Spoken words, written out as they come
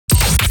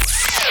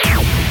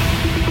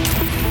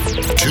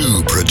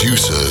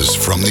producers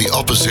from the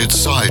opposite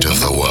side of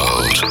the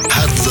world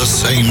had the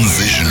same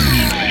vision.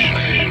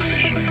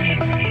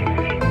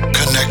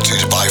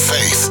 Connected by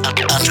faith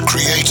and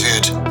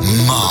created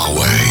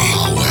Marway.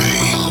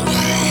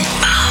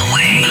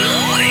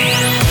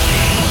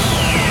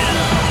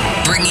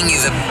 Bringing you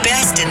the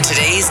best in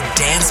today's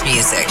dance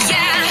music.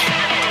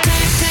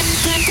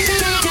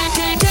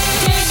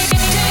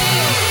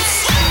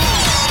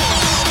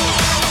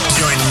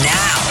 You're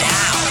now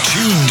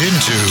tuned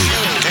into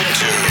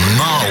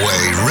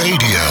Marway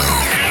Radio.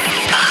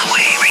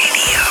 Marway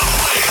Radio.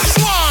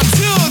 1,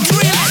 2,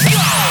 3, let's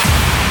go!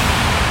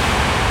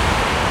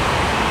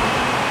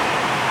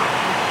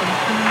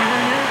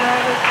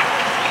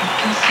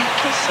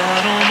 I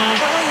don't know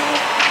why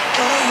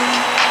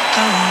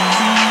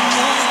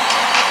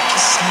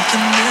there's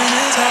something in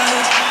his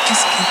eyes.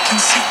 He's keeping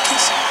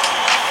secrets.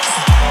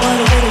 What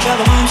a way to drop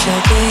a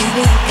bombshell,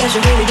 baby. Guess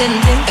you really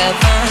didn't think I'd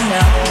find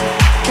out.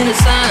 In the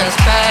silence,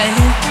 crying.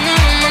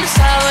 On the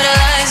side where the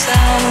lights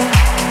out.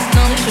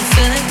 Know that you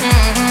feel it.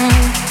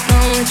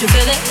 Know that you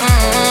feel it.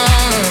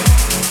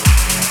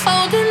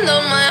 Holding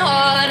up my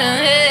heart and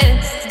head.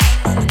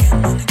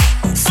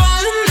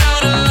 Falling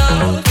out of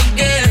love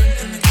again.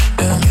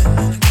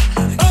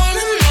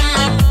 Rolling on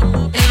my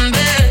in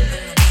bed.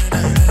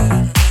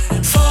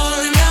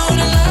 Falling out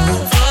of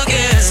love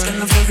again. Spend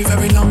a very,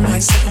 very long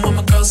night sipping with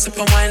my girl,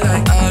 sipping wine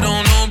like I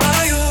don't know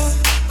about you,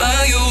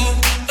 about you,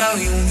 about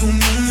you.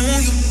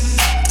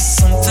 There's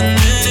something in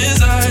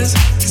his eyes.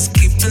 He's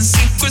keeping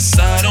secrets.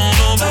 I don't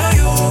know about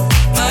you,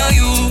 about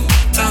you,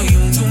 about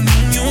you.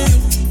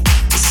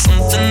 There's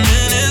something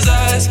in his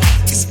eyes.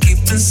 He's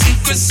keeping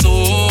secrets. Oh.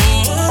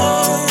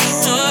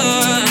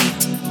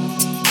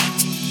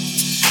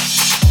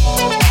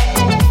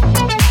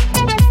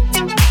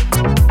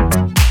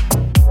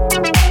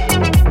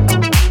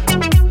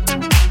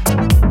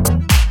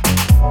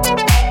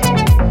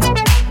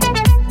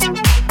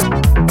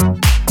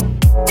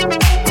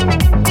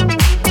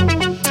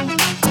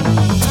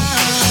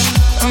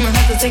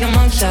 Take a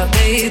mugshot,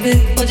 baby.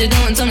 What you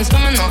doing? Tell me,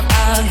 swimming on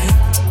out here.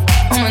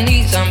 On my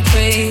knees, I'm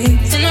praying.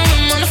 In the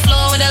room on the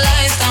floor with the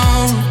lights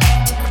down.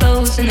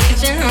 Clothes in the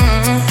kitchen,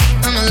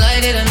 I'ma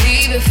light it and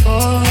leave it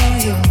for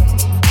you.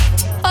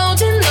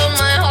 Holding up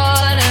my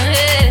heart and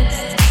head.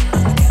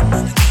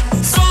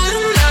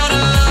 Falling out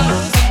of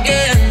love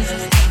again.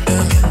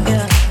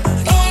 Yeah.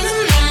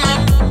 Rolling on my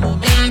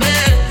in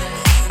bed.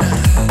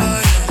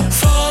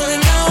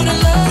 Falling out of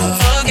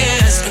love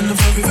again. Spend a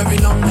very, very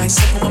long night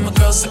sipping with my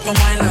girl, sipping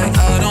wine like I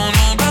don't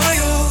know about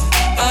you,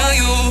 about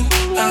you,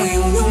 about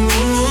you.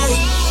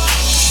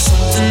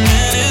 Something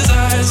in his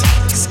eyes,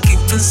 he's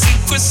keeping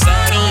secrets. I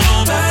don't know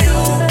about you,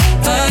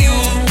 about you,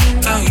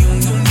 about you.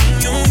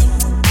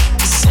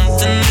 There's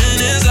something in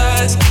his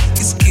eyes,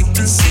 he's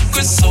keeping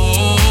secrets. Oh.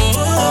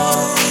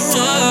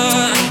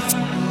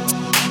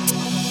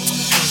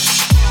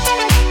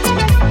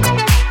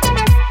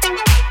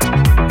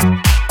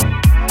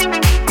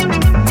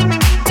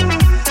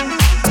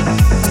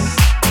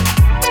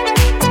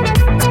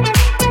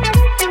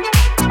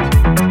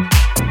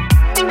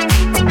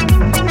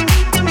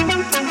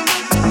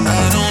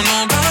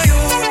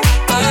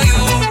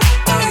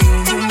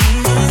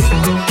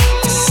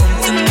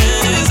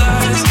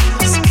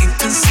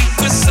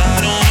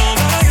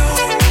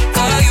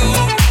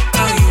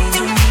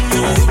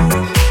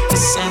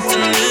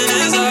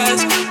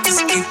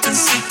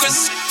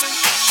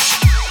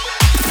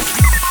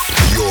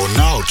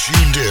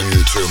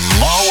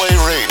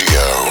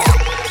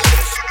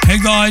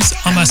 Guys,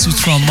 I'm Asud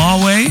from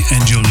Marway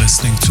and you're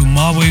listening to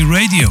Marway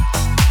Radio,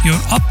 your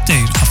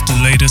update of the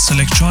latest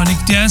electronic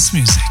dance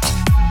music.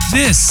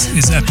 This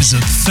is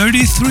episode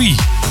 33.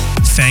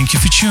 Thank you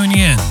for tuning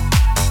in.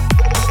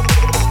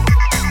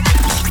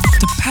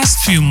 The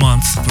past few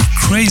months were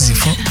crazy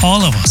for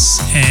all of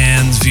us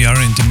and we are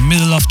in the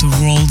middle of the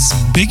world's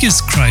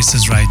biggest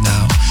crisis right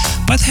now.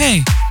 But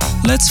hey,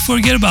 let's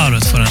forget about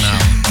it for an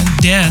hour and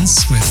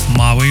dance with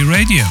Marway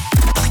Radio.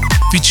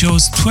 We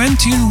chose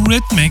 20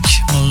 rhythmic,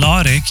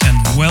 melodic, and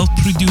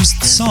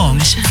well-produced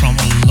songs from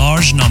a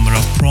large number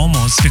of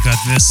promos we got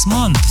this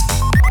month.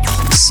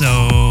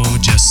 So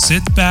just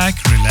sit back,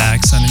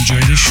 relax, and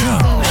enjoy the show.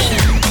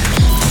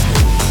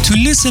 To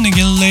listen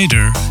again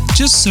later,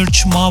 just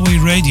search Marway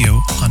Radio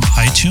on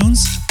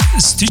iTunes,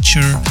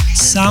 Stitcher,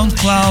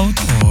 SoundCloud,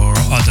 or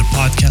other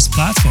podcast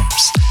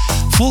platforms.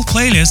 Full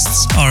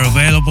playlists are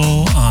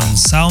available on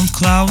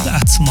SoundCloud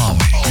at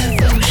Marway.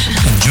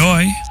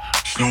 Enjoy!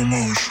 Slow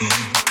motion.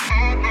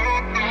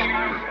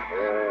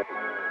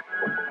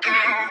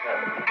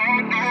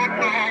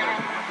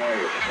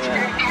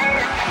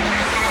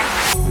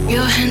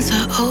 Your hands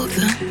are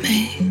over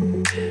me.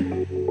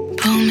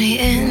 Pull me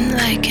in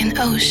like an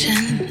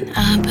ocean,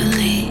 I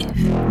believe.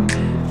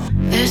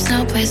 There's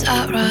no place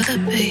I'd rather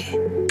be.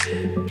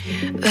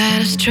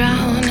 Let us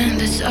drown in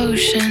this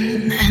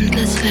ocean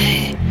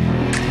endlessly.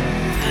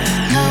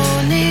 No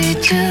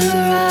need to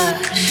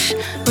rush.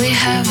 We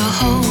have a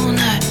whole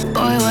night.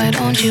 Boy, why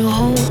don't you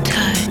hold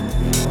tight?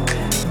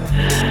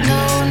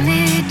 No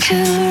need to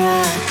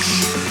rush.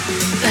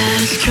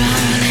 Let us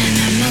drown in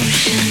emotion.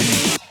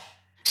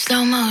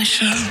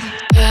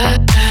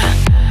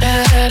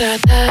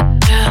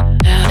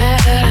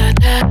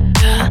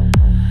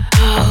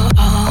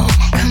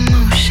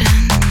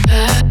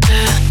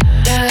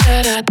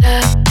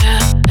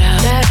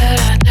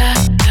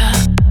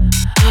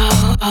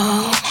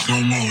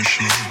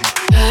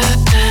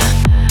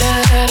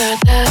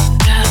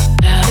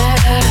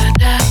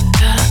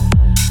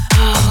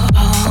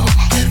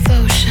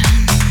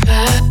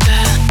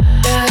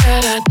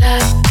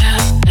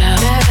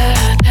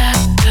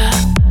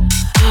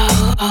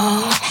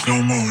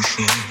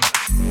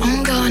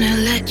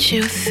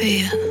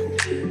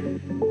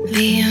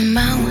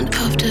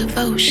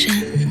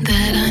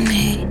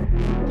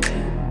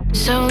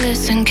 So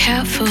listen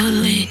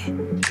carefully.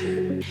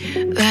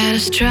 Let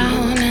us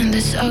drown in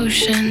this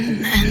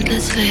ocean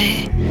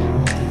endlessly.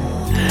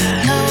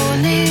 No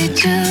need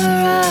to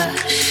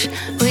rush.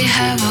 We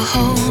have a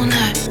whole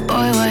night.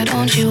 Boy, why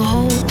don't you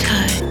hold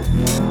tight?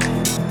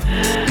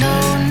 No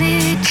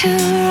need to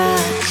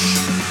rush.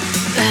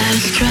 Let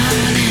us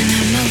drown in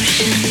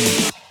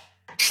emotion.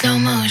 Slow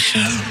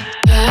motion.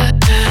 Da,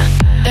 da,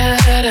 da,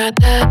 da,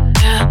 da,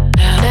 da,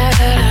 da,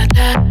 da,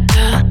 da,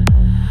 da.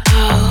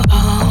 Oh,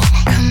 oh,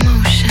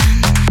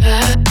 commotion. Da,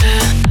 da,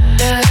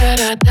 da, da,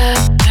 da, da,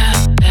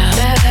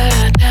 da,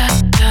 da, da,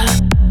 da.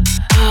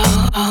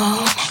 Oh,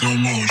 oh, Slow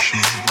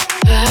motion.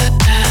 da,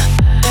 da,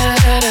 da,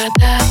 da,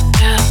 da,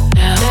 da,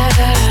 da,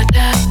 da,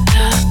 da,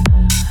 da.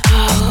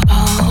 Oh,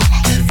 oh,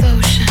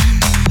 devotion.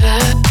 Da,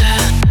 da,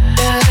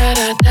 da,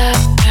 da, da,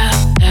 da,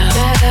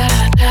 da,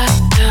 da, da,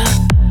 da.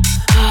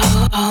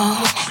 Oh,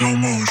 oh. Slow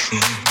motion.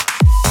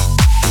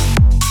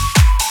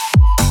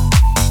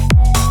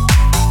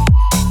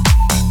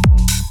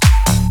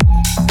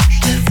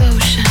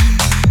 Devotion.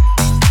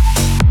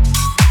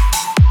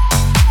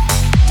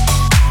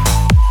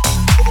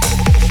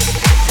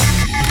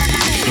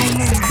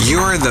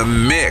 You're in the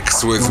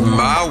mix with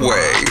My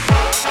Way.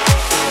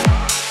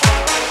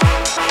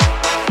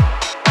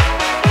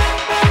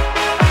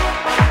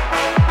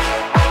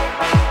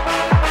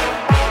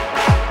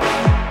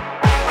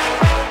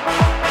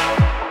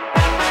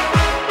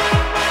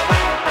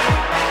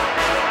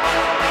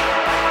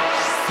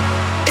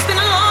 It's been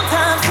a long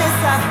time since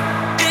I've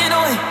been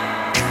away,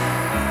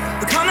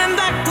 but coming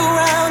back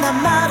around,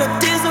 I'm out of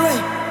disarray.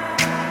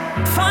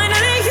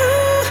 Finally, you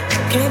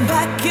came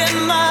back in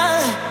my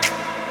life,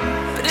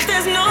 but if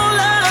there's no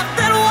love,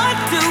 then what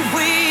do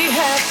we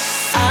have?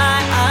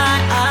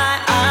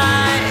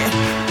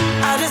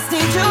 I just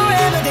need your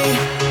remedy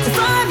to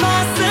find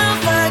myself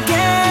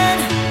again.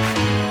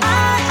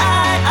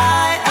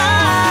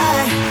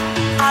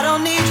 I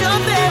don't need your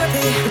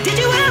therapy, but did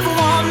you ever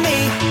want me?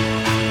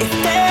 If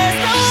there's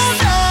no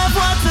love,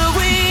 what do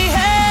we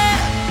have?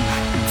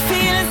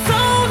 Feeling so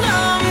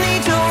numb,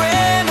 need your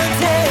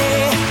remedy.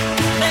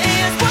 May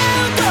as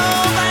well go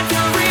back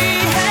to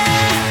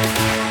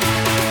rehab.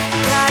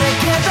 Gotta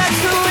get back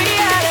to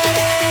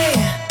reality.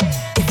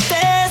 If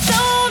there's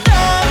no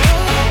love,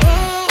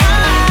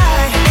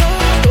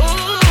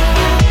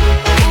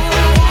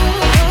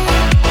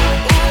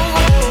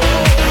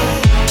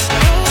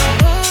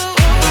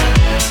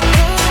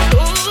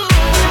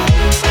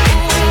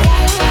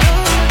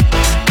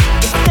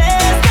 if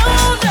there's no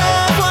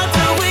love, what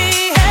do we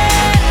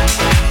have?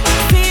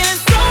 Feeling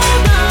so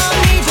numb,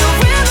 need your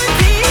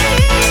remedy.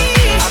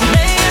 I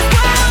may as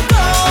well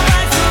go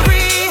back to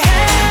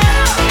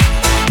rehab.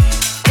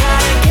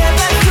 Gotta get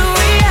back to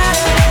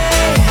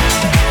reality.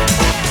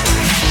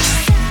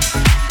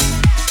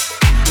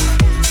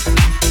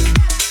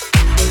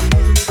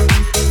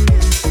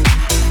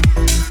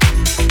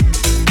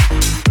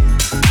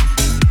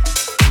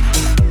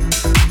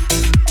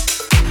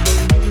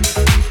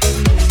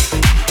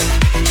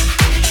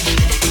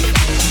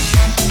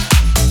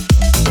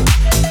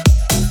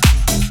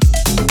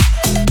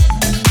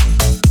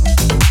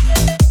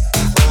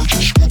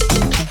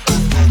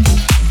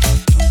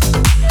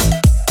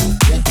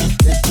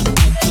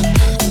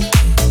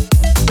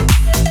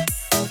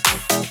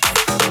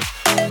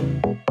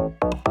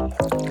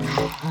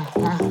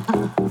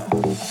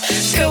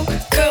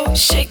 Cocoa,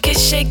 shake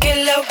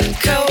it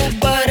loco,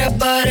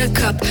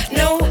 buttercup.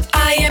 No,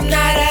 I am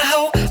not a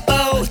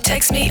hobo.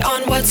 Text me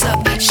on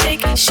WhatsApp.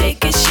 Shake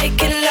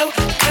it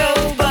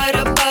loco,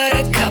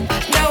 buttercup.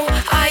 No,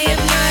 I am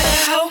not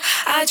a hoe.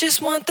 I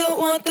just want the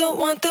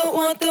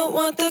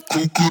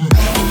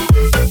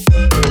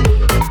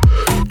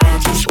I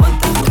just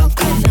want the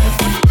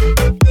coconut.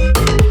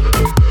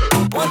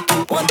 Want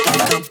the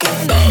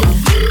coconut.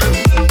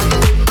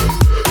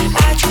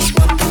 I just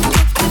want the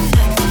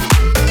coconut.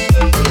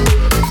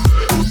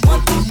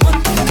 Want the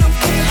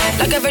coconut.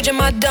 Like a Virgin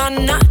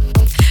Madonna.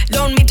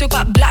 Don't mean to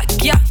got black,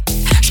 yeah.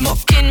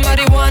 Smoking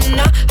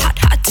marijuana. Hot,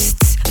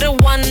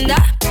 Rwanda.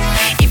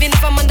 Even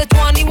if I'm under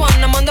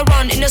 21, I'm on the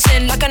run.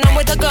 Innocent like an arm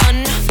with a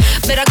gun.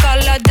 Better call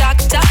a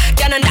doctor.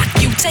 Gonna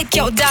knock you, take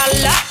your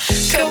dollar.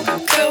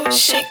 Cocoa,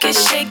 shake it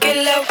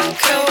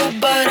loco,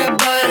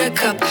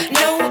 buttercup.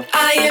 No,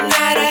 I am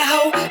not a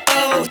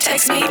hobo.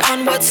 Text me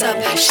on WhatsApp.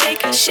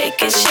 Shake it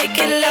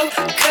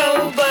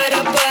loco,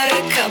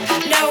 buttercup.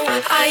 No,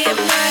 I am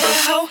not a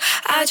hoe.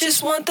 I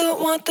just want the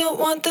coconut.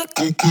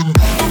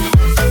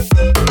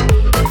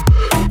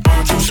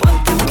 I just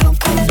want the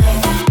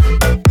coconut.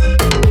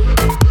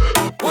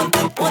 Want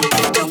the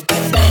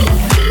coconut.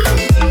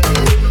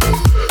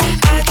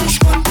 I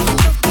just want the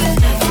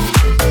coconut.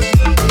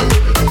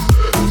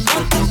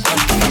 Want the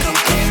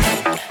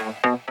coconut.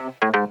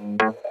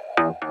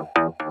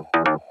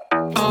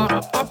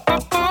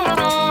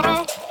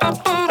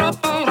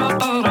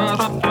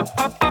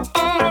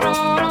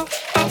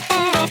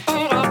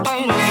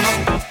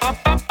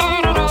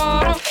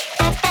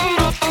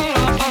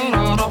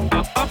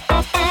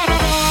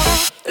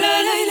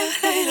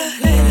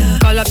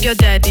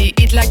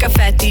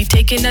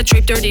 Taking a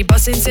trip, dirty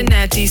bus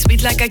Cincinnati.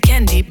 Sweet like a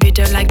candy,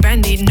 bitter like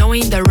brandy.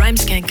 Knowing the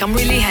rhymes can come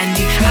really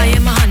handy. I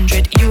am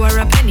 100, you are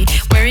a penny.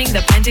 Wearing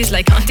the panties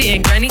like auntie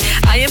and granny.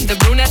 I am the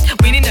brunette,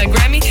 winning a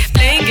Grammy.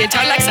 Playing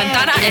guitar like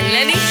Santana and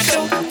Lenny.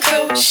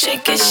 Go,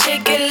 shake it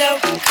low.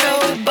 Go,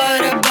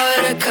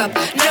 buttercup.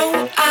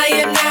 No, I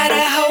am not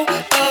a hoe.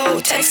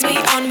 Oh, text me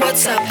on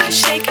WhatsApp.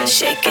 Shake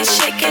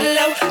it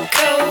low.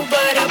 Go,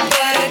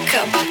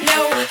 buttercup.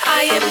 No,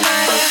 I am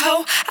not a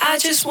hoe. I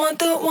just want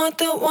the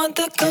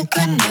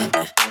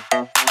coconut.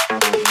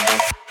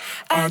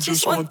 I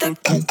just want the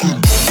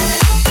coconut.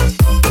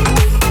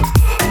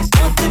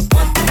 Want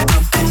the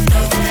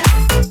coconut.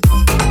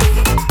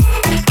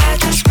 I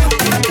just want the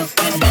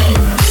coconut.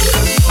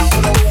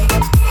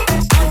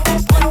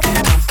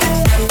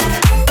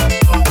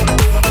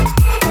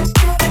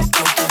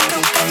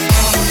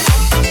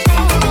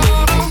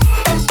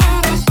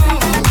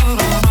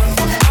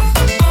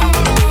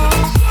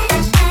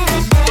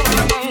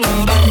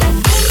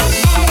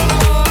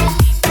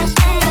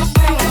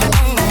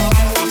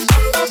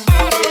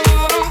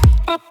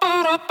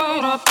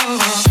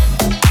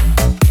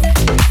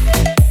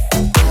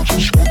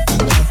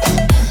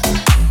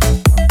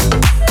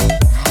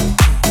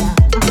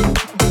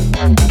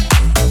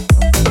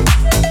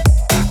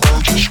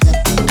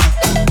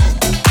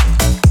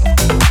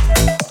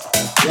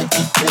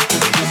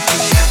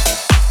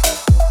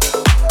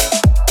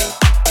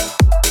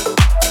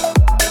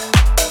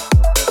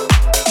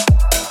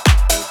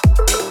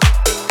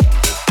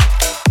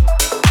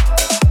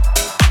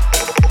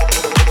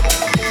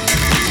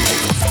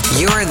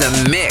 You're in the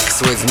mix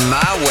with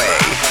My Way.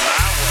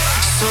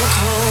 So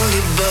cold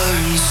it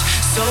burns,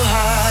 so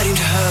hard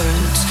it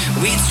hurts.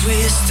 We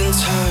twist and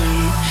turn,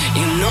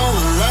 you know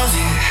I love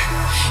it.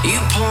 You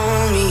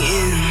pull me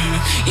in,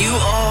 you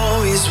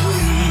always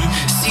win.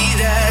 See,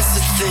 that's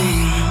the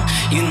thing.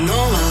 You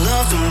know I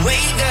love the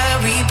way that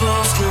we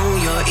both know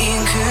you're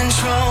in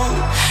control.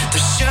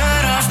 The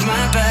shirt off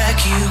my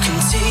back, you can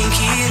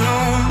take it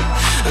home.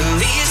 At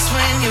least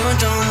when you're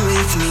done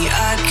with me,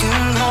 I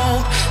can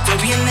hope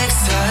there'll be a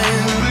next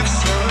time.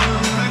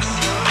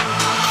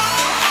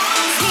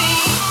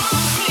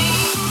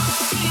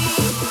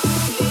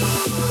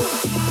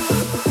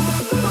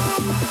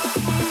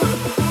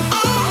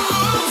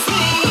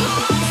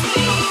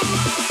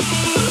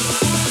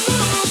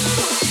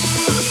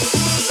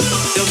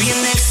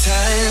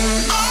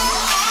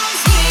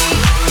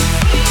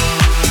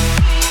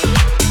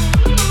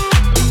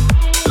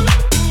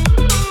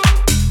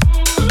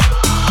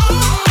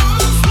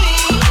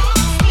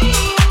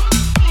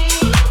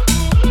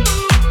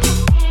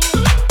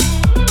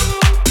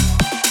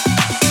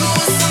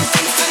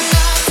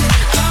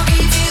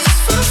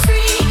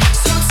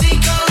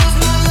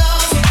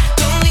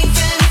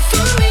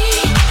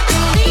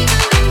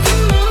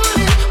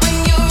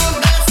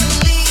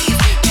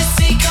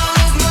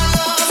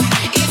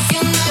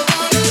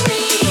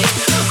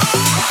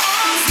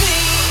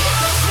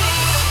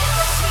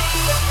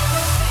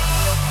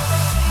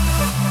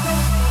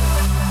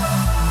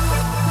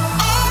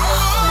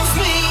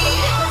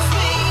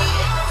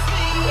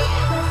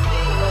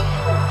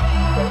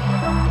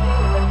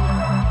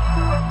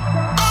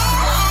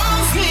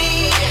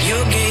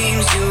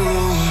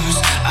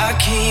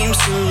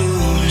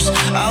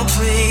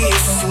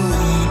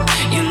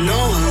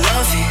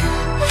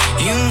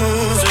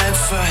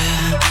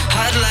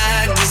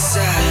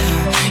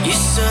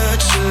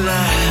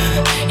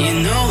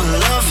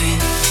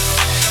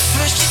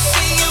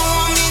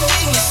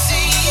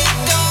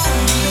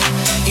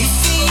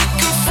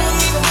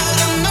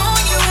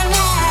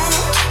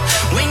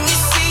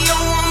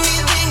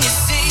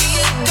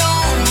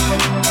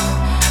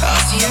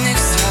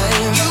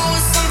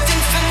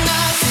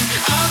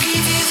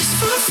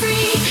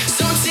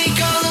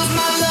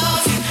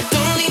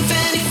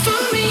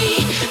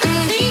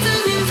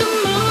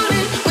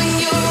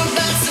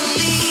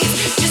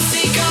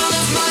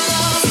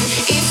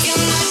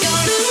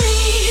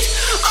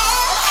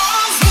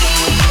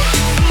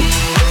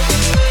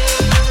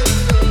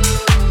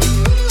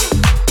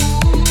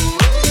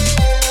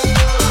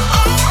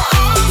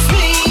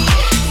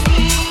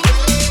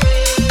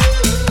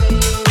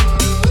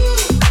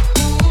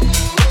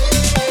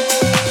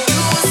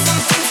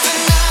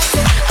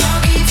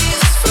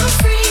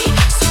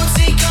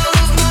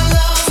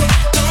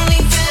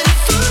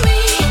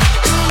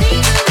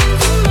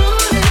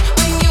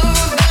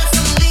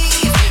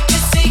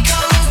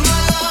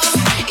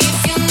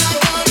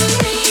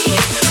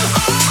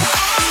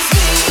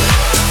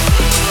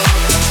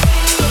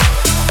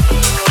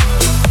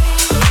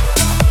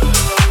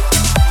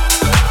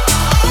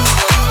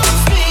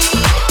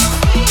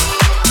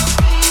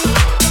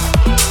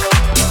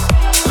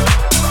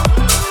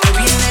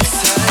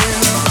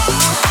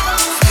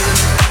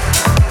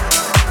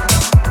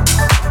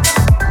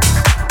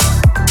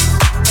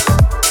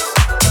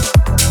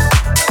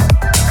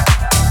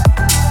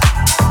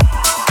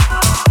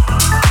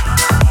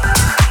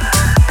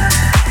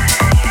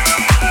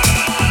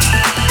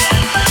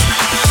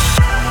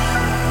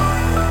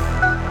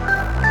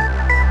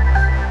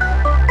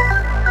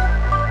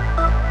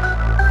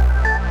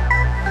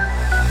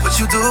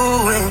 you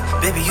doing?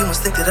 Baby, you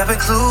must think that I've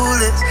been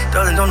clueless.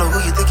 Darling, don't know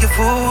who you think you're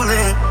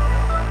fooling.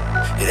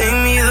 It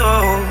ain't me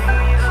though.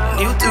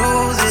 When you do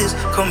this,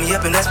 call me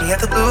up and ask me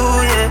at the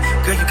blue, yeah.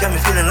 Girl, you got me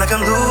feeling like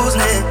I'm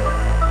losing it.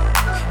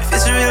 If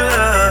it's real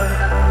love,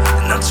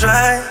 then I'll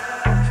try.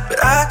 But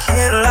I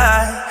can't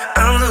lie,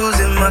 I'm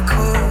losing my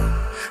cool.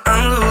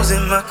 I'm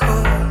losing my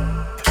cool.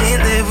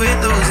 Can't live with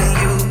losing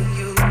you.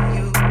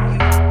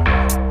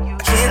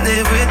 Can't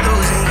live with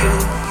losing you.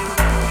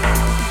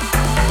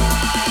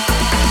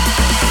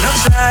 And I'll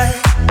try,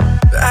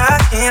 but I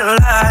can't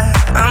lie.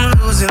 I'm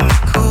losing my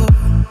cool.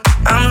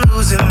 I'm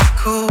losing my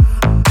cool.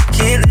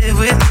 Can't live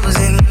with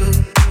losing you.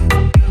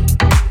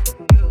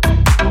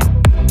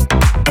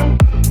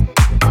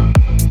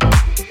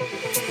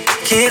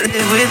 Can't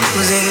live with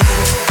losing you.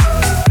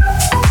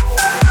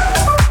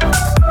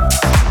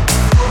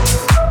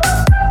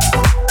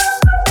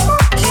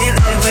 Can't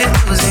live with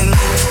losing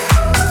you.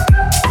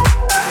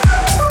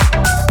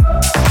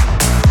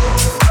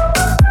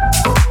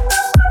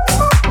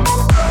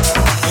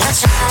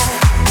 That's right.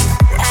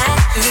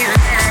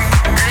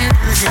 I'm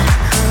losing my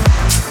cool.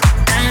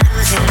 I'm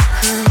losing my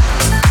cool.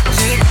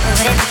 Can't live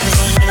with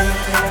losing you.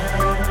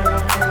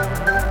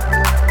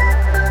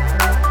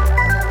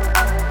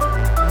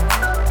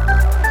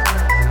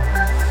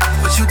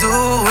 What you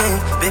doing?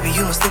 Baby,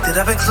 you must think that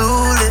I've been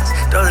clueless.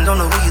 Darling, don't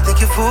know who you think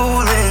you're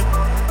fooling.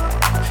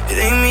 It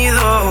ain't me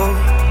though.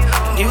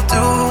 When you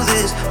do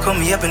this, call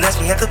me up and ask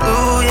me at the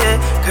blue, yeah.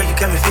 Girl, you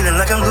got me feeling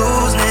like I'm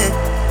losing it.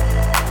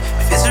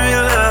 If it's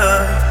real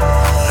love,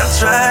 then I'll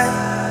try.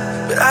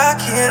 But I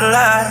can't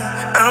lie,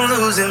 I'm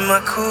losing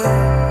my cool.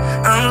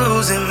 I'm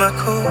losing my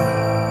cool.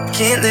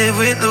 Can't live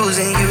with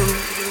losing you.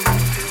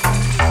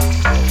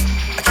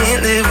 I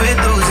can't live with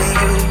losing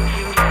you.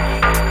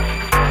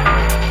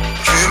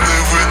 Can't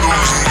live with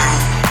losing you.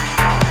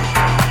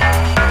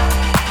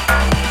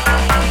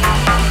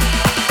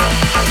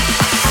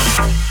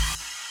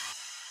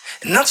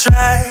 And I'll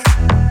try,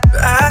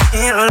 but I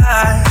can't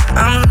lie.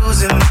 I'm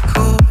losing my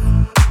cool.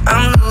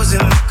 I'm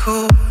losing my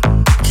cool.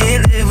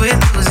 Can't live with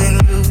losing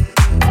you.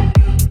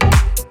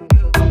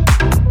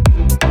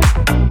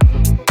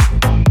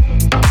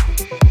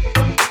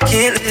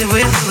 Can't live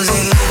with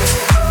losing you.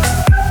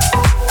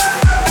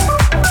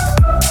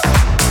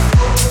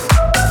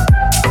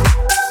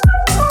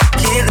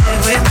 Can't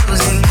live with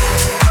losing you.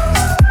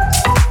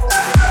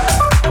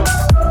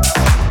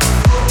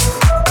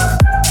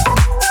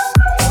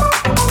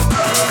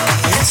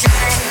 That's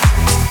right.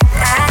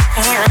 I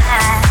can't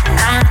lie.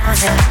 I'm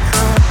losing my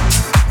cool.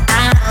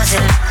 I'm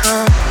losing my cool.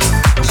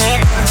 Can't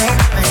live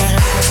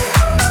with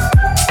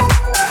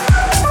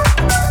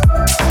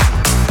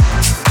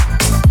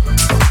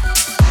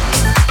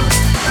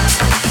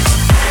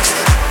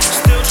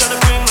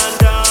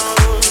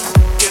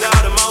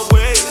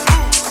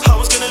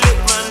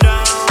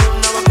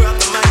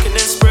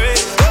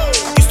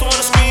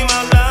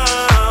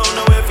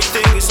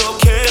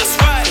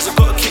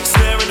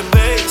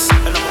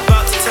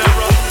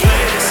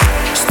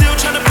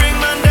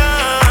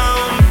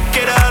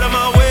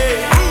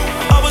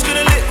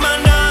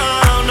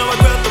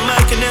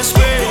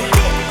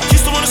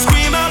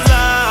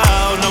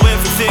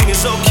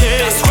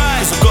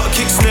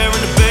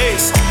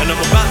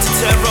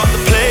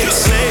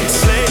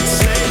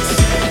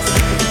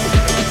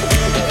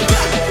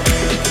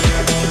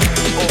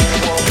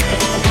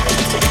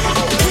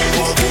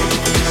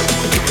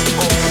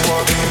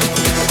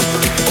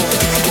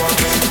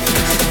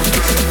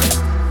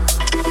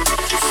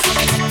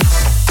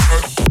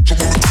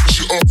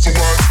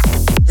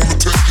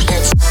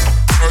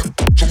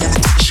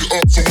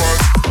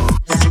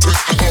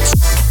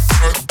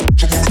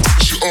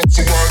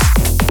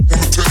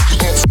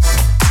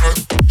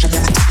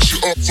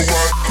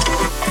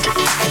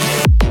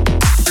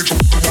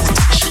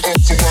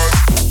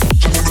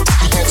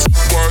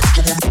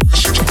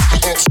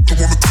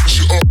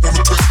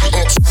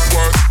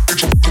losing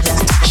you.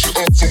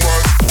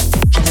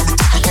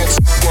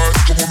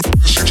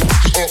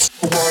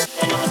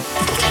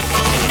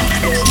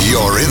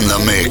 You're in the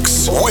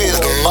mix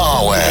with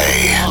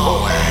Marway.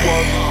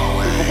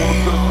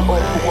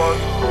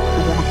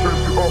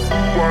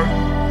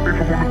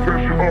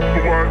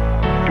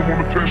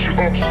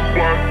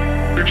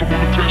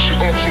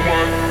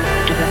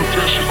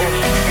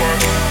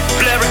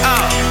 Blare it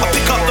out, I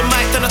pick up the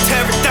mic, then I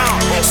tear it down.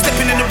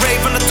 Stepping in the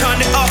rave and I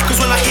turn it up, cause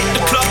when I hit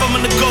the club, I'm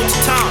gonna go to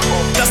town.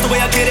 That's the way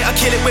I get it, I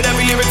kill it with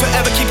every lyric,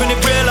 forever keeping it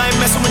real. I ain't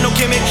messing with no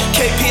gimmick.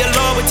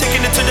 KPLR, we're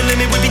taking it to the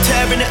limit. We be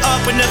tearing it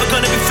up, we're never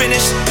gonna be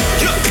finished.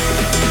 Yeah.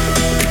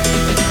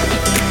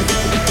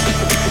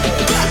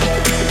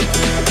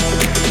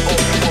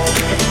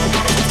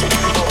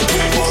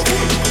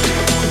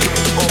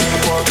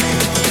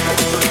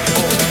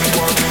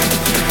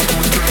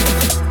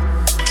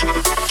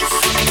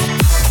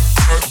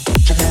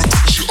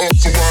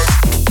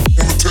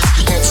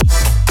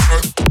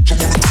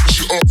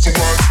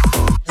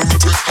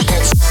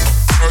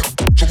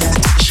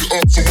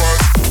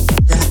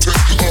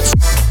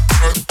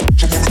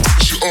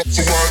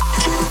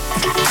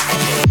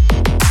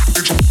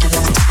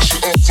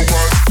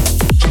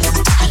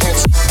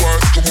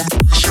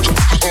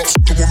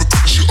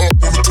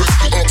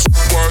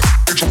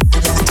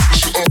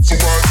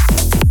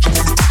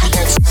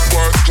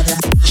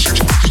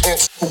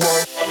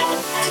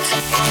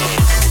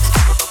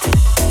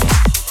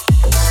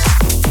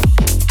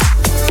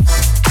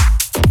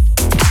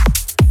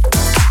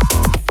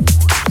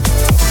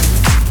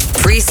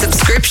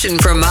 subscription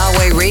for My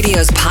Way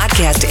Radio's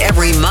podcast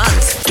every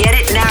month. Get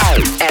it now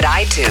at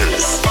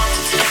iTunes.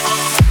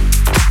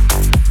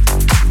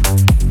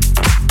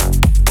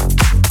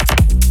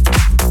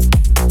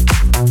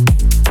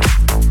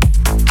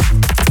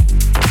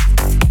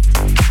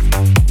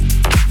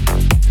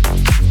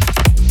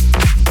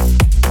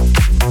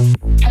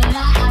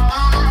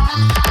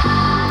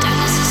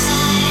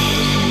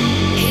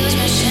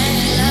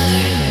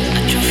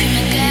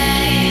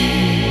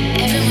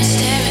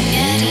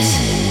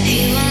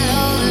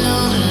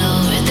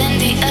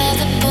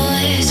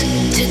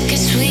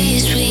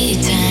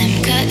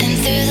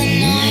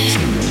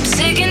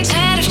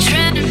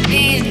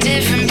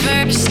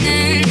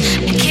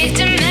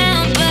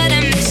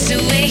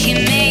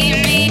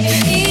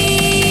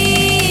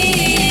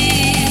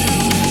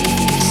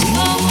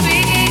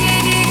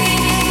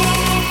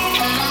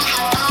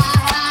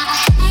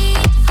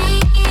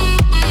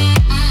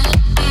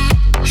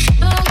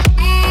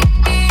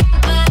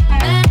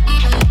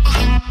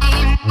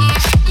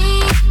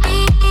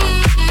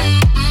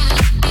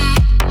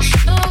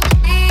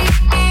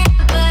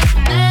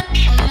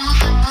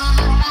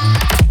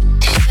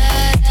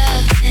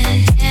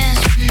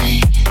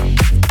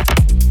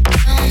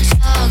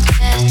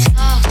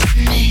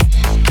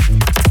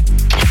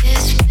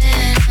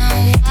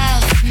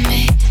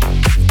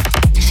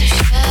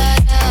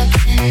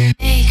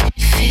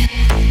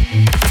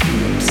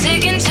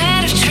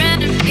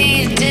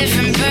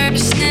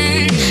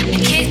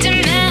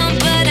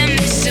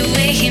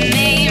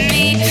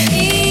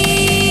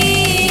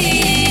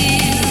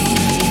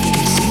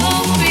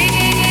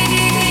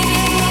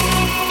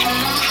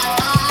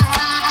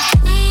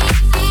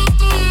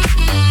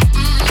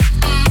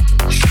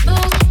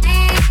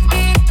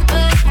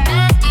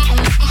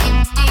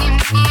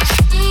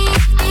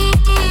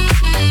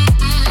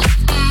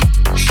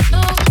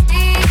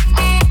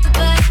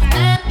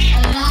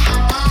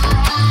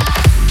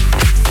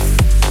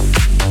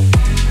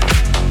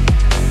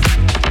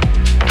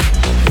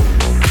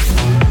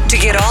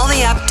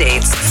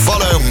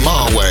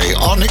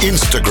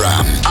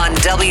 Instagram. On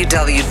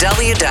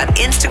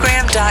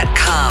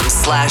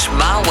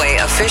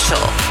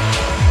www.instagram.com/MyWayOfficial.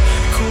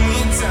 Cool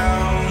me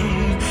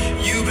down.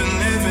 You've been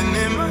living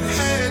in my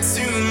head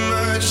too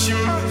much,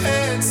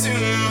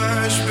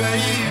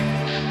 babe.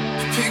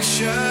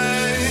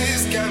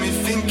 Pictures got me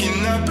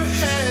thinking up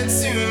ahead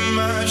too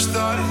much,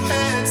 thought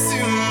ahead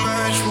too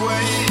much.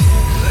 Wait,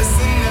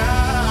 listen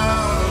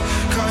now,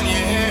 can't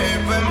you hear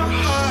it when my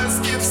heart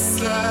skips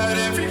slide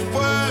every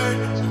word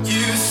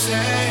you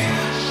say?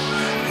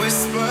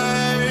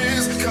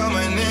 Whispers, call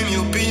my name,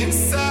 you'll be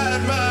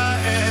inside my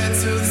head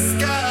till the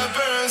sky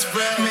burns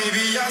red.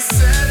 Maybe I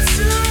said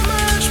too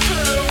much,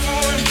 but I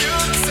want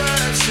your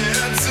touch, and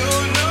I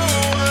don't know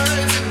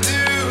what to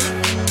do.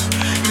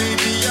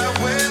 Maybe I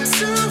went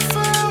too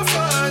far,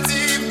 far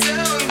deep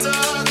down,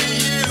 dark.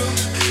 You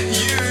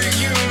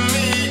and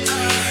me. I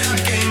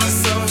gave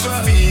myself a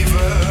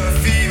fever.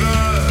 Gave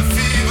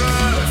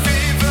myself a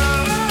fever.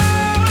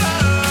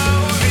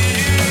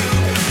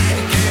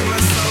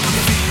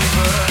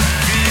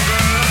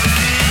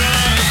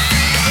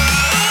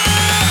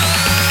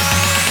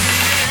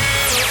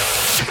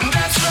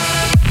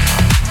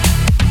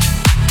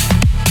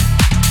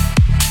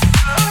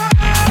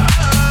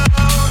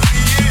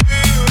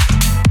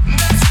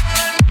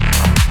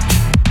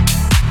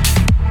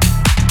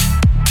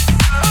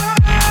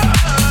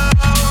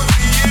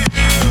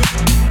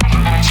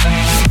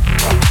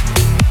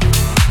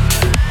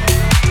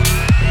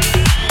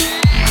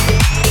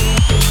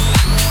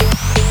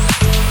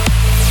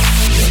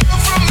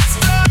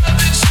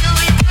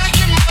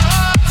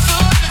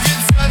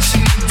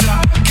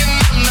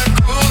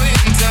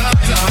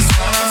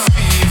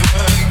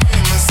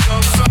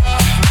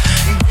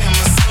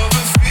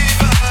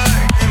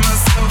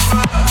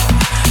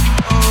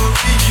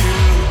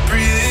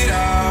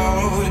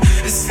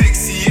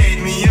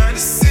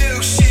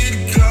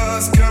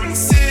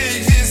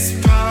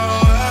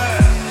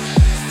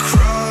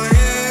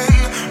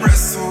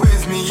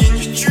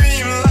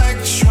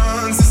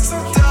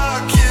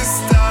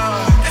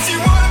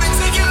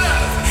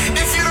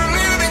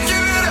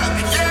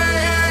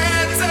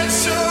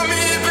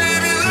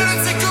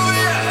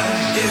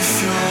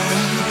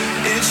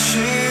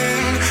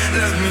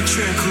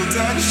 Trickle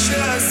down your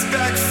chest,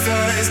 back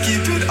thighs,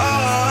 keep it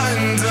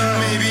under.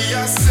 Maybe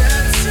I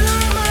said too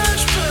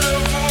much, but I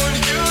want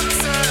your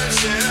touch,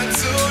 and I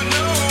don't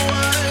know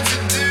what to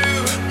do.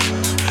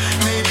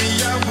 Maybe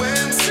I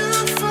went too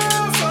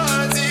far, far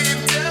deep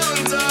down,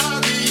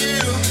 dark.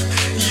 You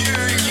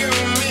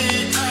and me.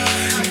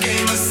 I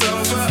gave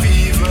myself a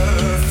fever.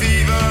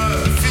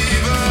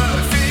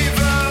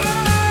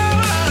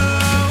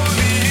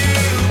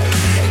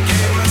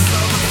 Gave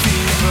myself a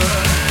fever.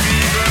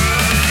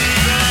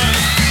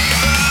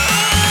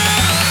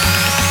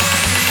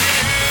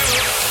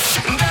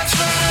 That's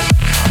right.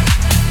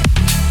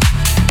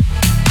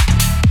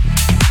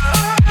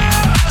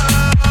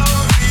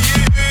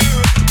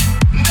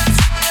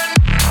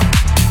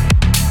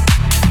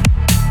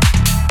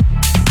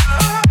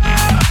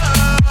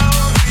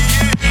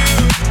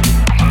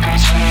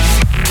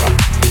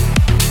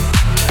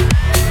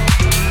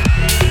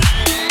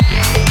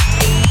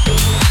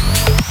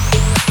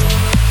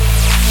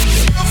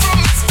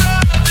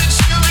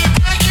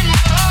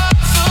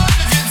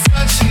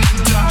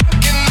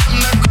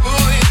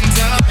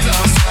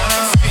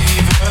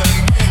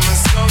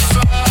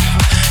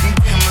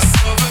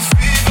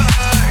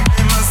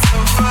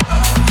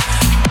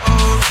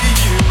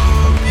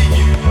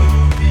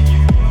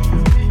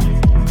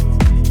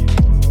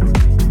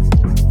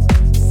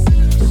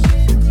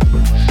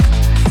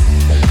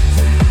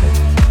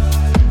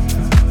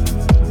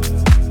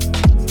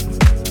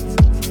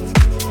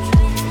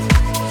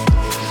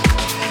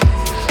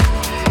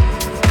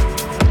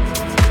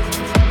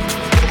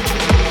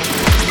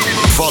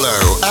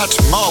 at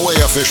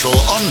MaWayOfficial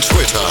on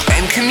Twitter.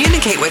 And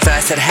communicate with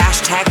us at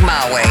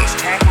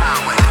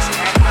 #MaWay.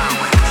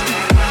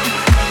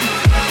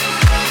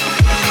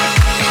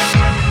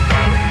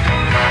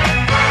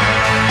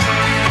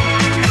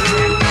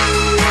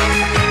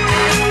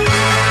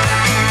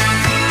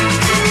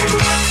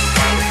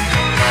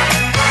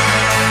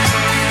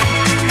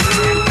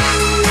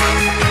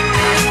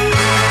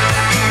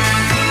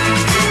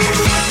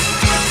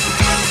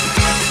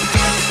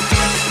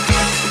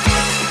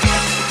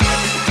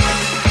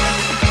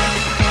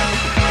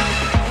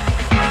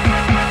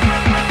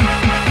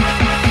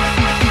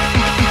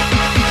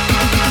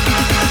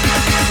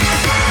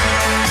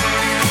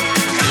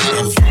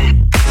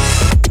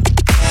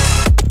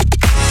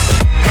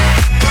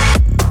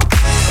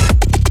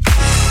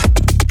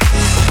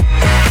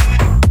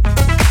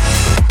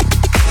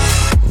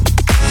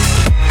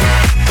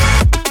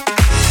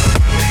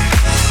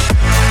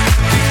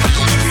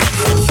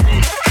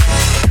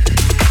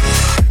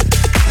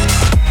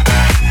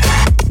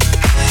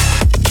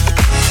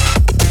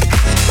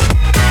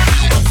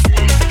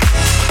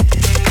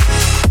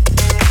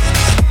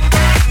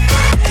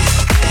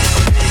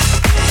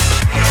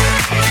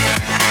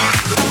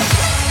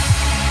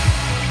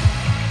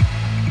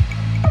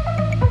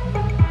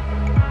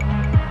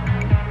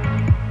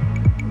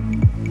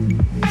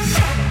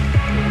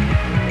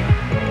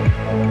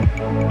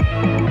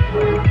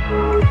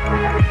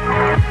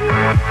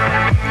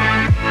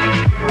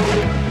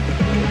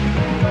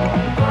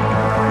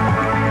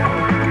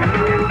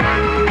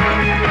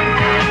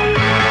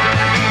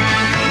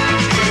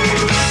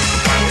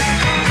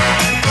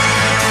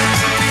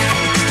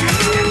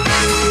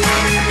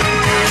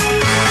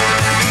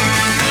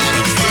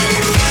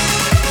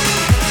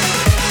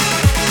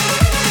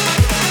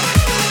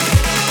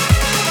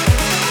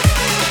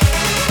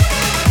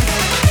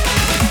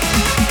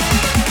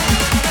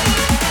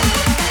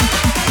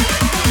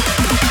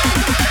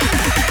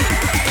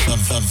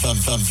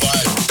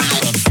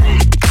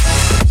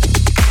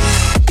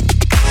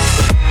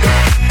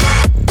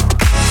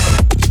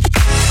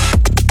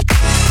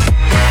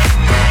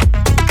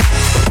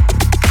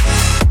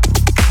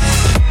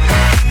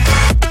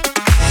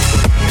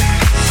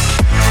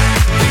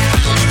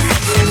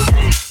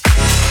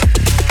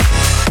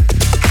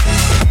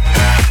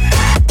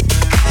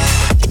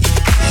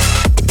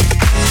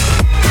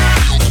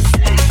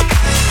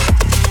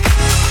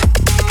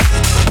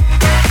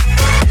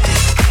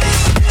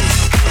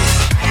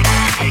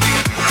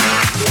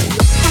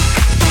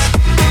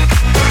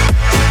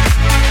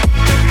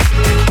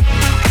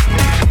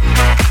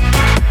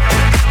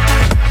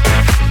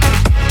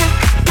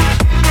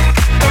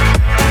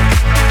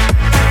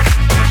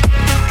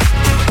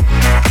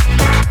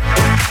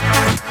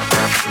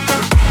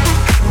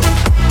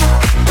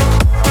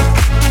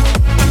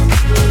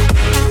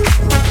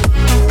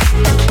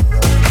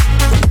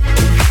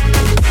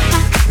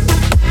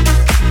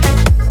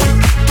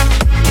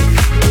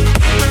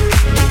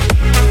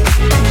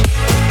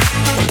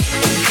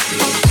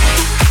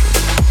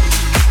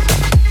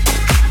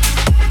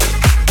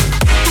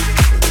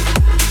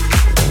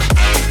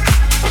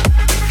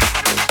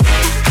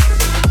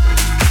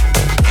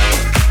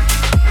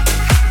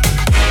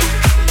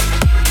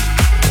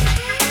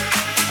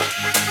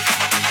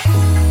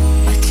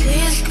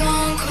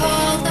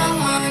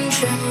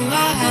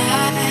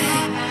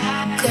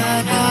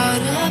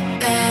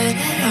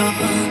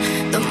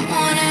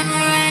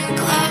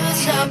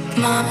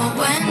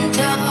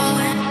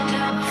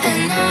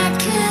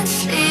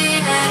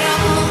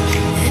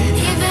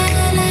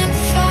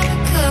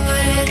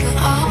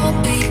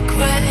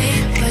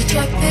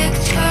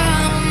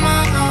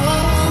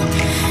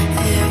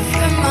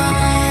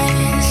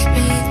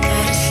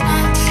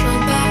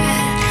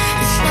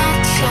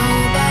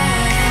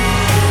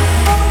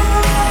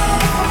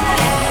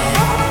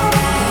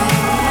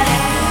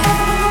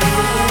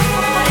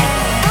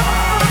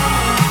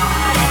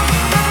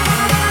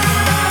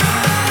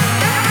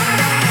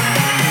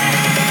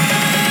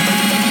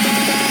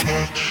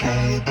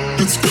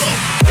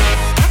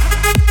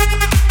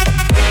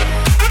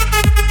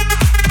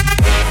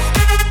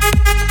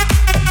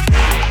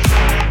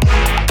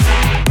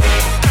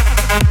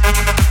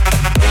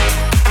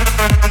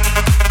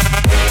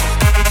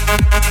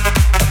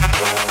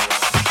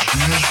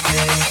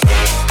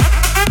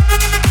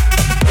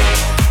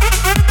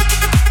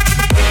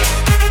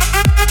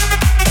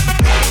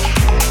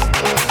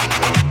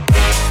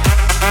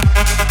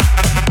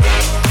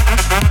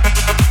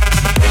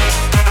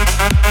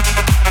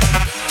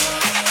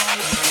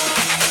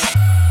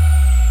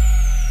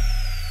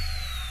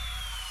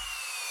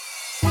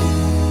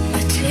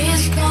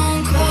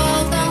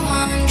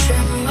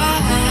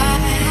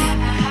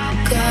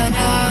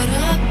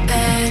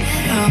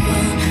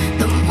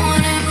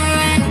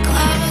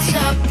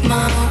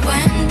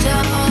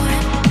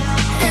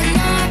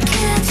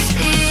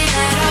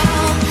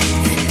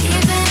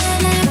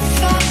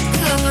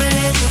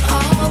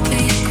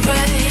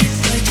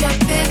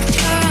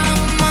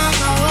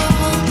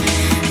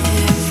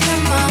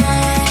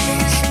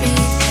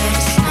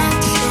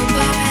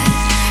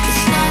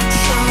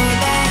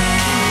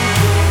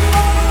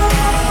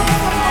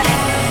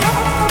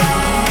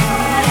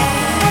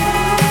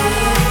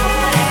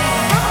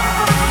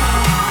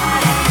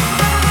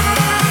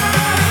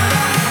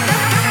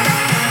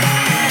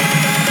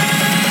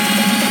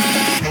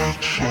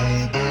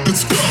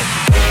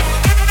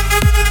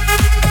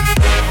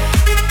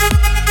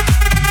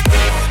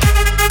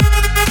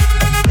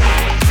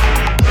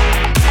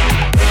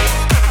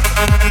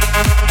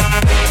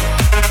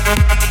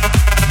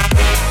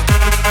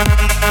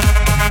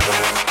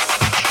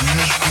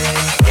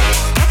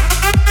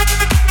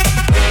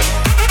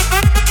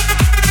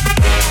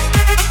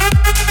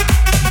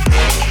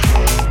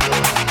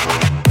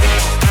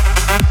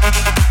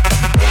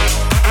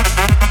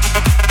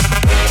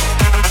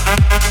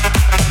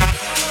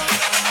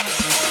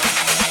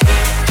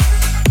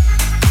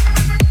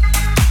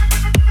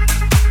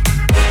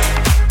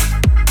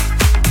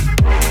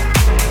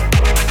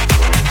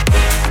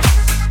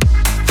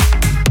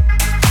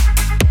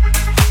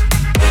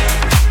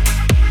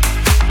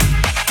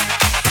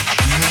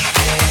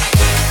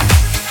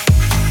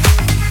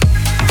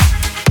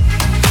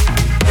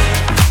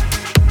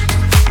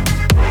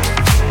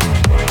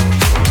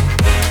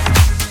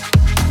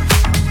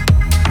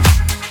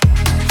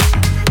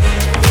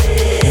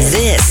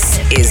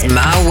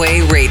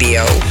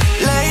 Radio.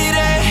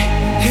 Lady,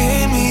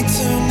 hear me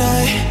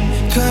tonight,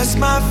 'cause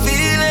my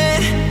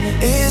feeling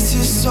is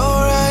just so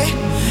right.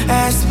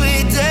 As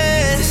we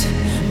dance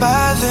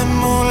by the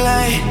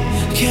moonlight,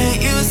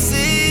 can't you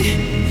see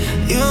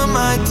you're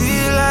my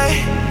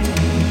delight?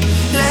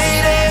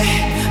 Lady,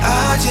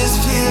 I just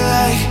feel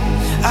like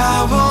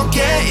I won't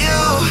get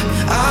you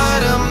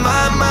out of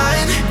my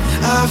mind.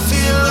 I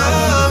feel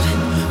loved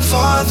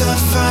for the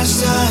first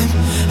time,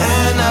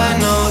 and I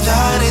know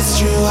that it's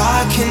true.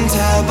 I can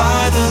tell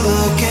by the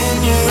look in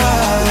your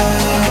eyes.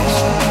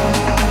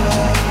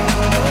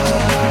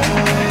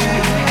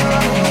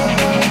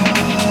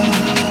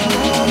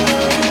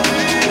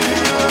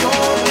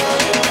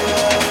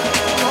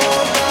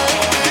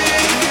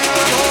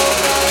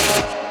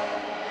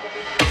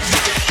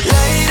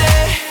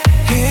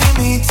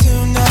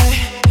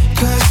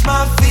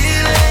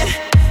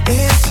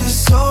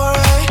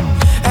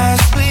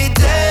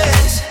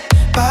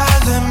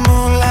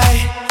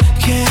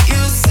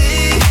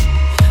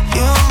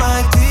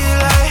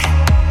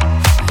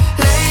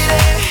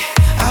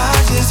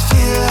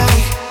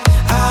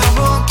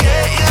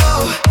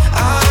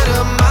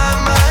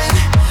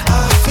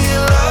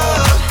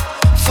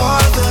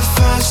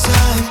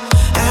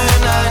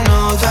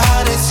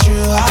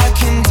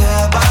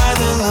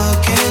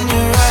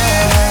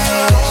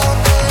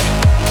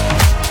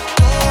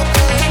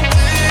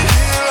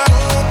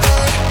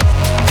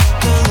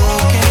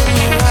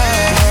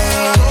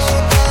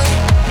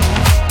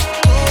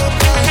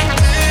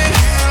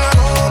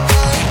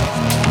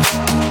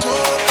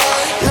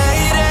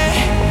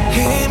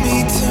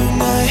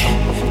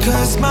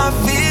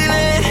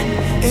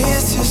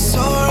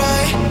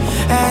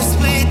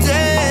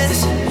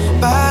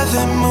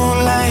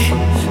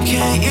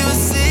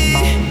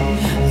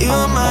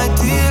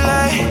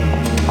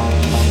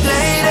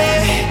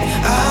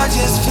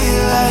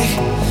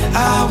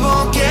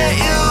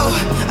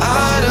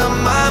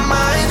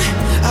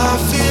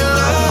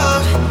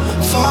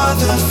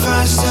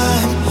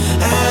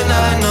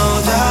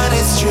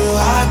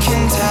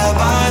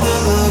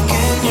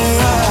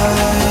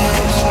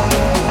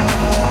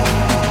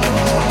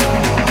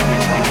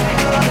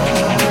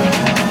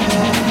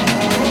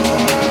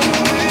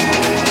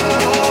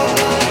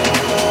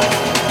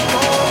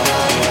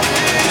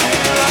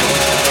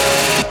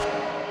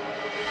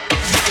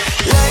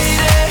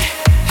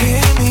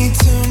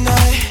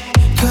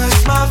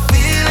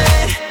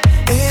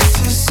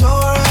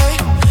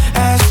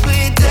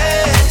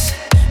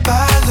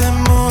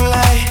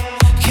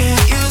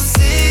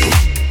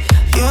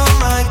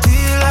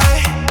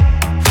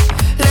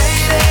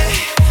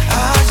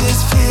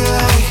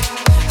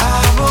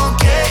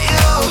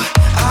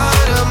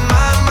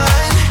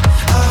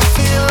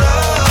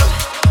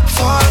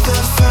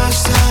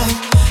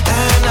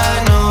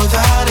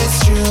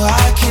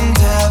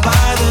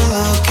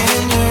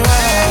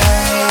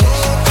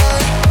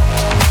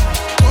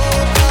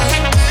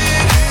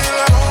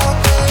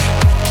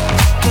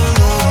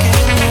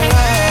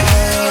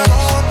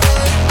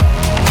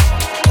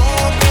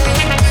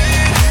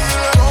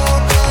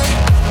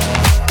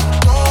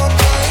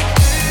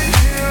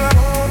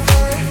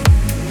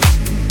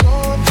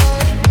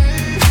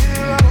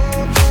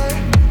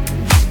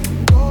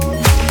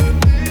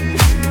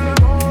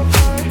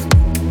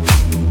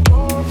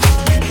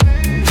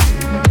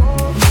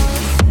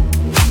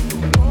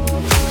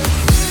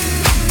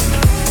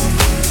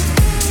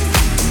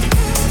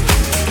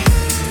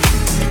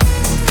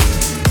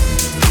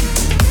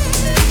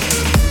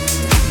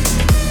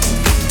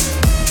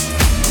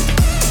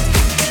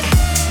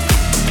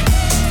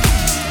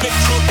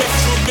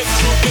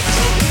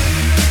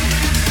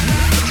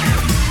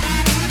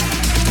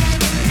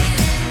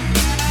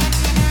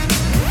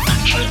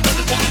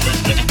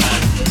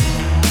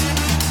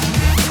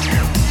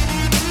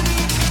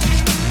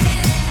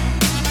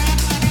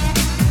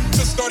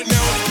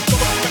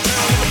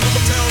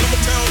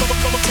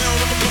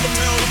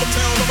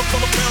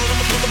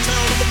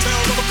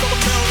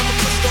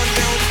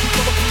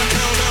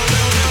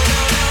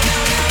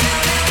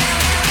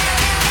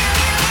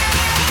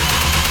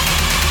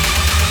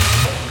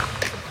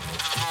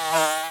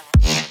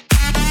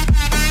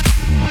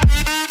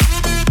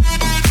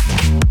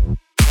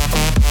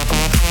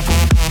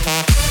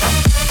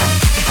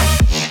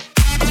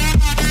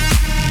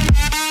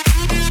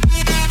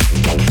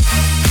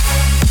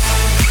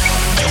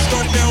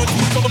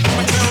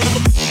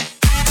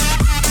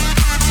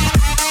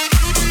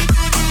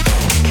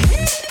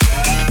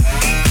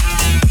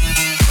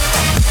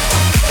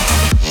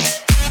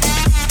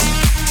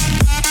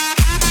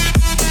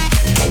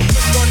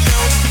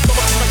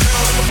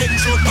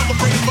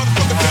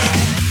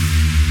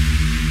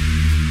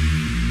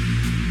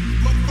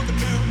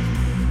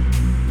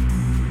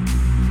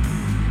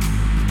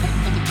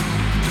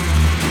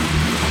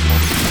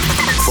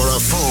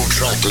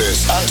 track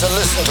list and to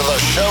listen to the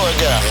show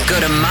again, go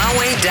to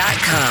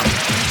myway.com.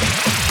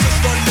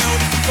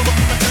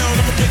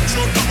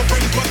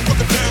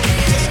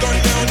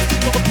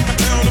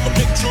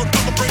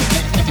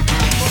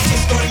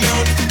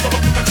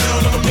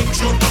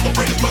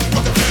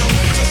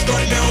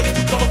 Starting out,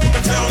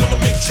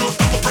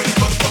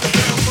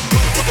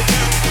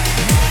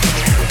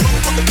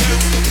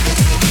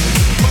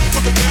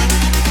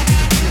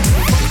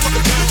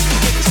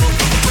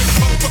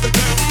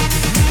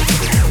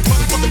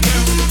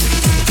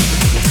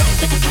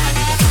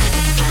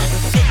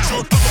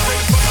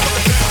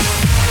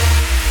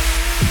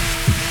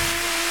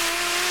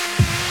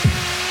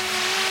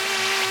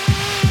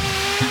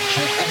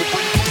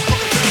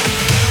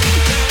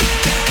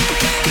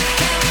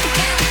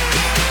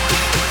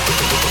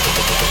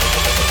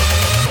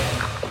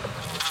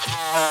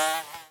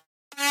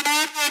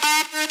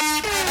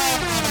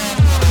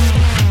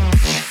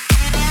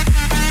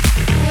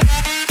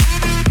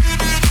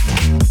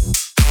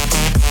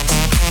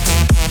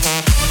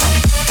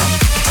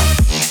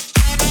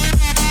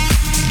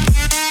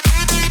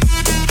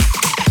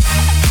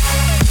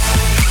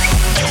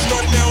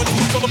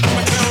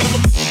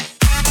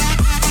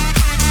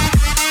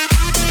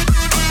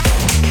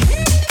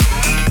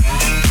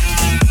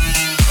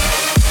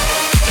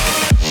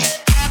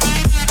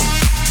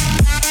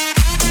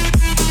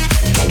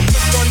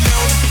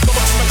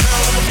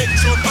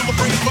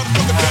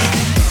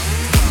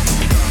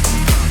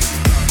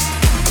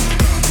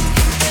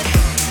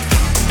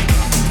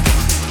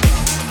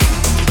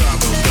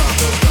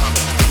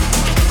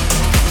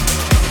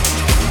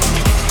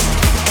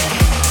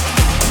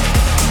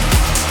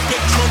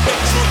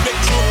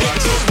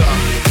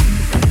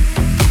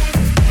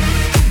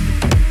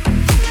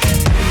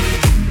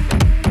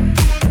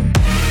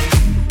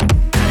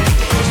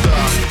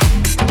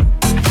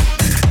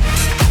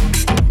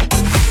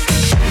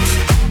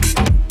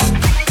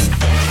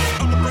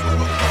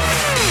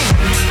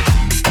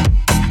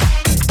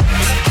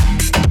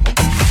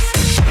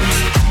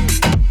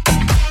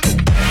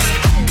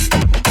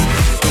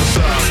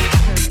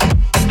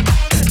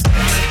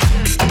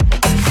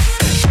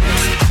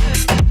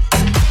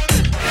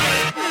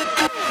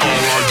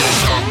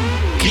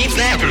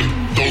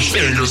 snapping those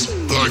fingers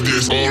like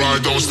this.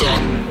 Alright, don't stop.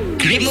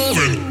 Keep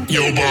moving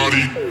your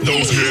body,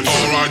 those hips.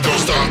 Alright, don't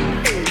stop.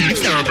 Keep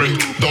snapping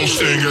those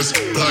fingers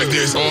like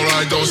this.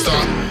 Alright, don't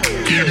stop.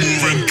 Keep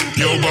moving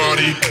your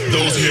body,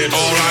 those hips.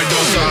 Alright,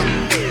 don't stop.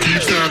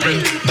 Keep snapping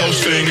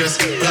those fingers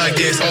like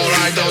this.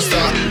 Alright, don't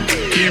stop.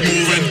 Keep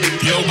moving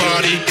your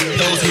body,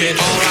 those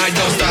hips. Alright,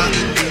 don't stop.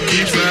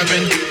 Keep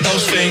snapping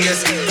those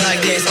fingers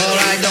like this.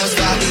 Alright, don't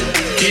stop.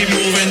 Keep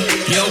moving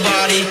your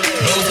body,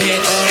 those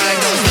hips. Alright,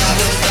 don't stop.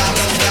 Don't stop.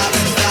 Don't stop.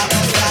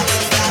 Don't stop. Don't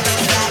stop.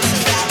 Don't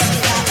stop. Don't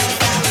stop.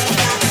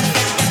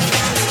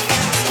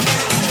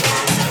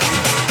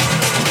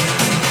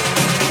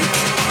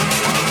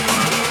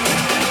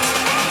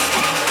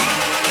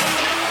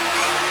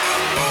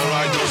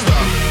 Alright, don't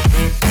stop.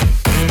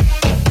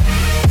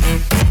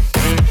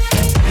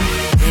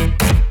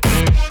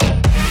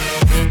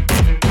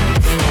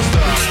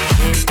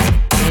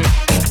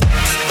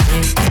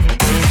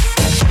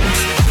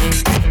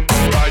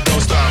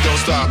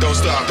 Don't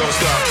stop, don't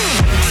stop.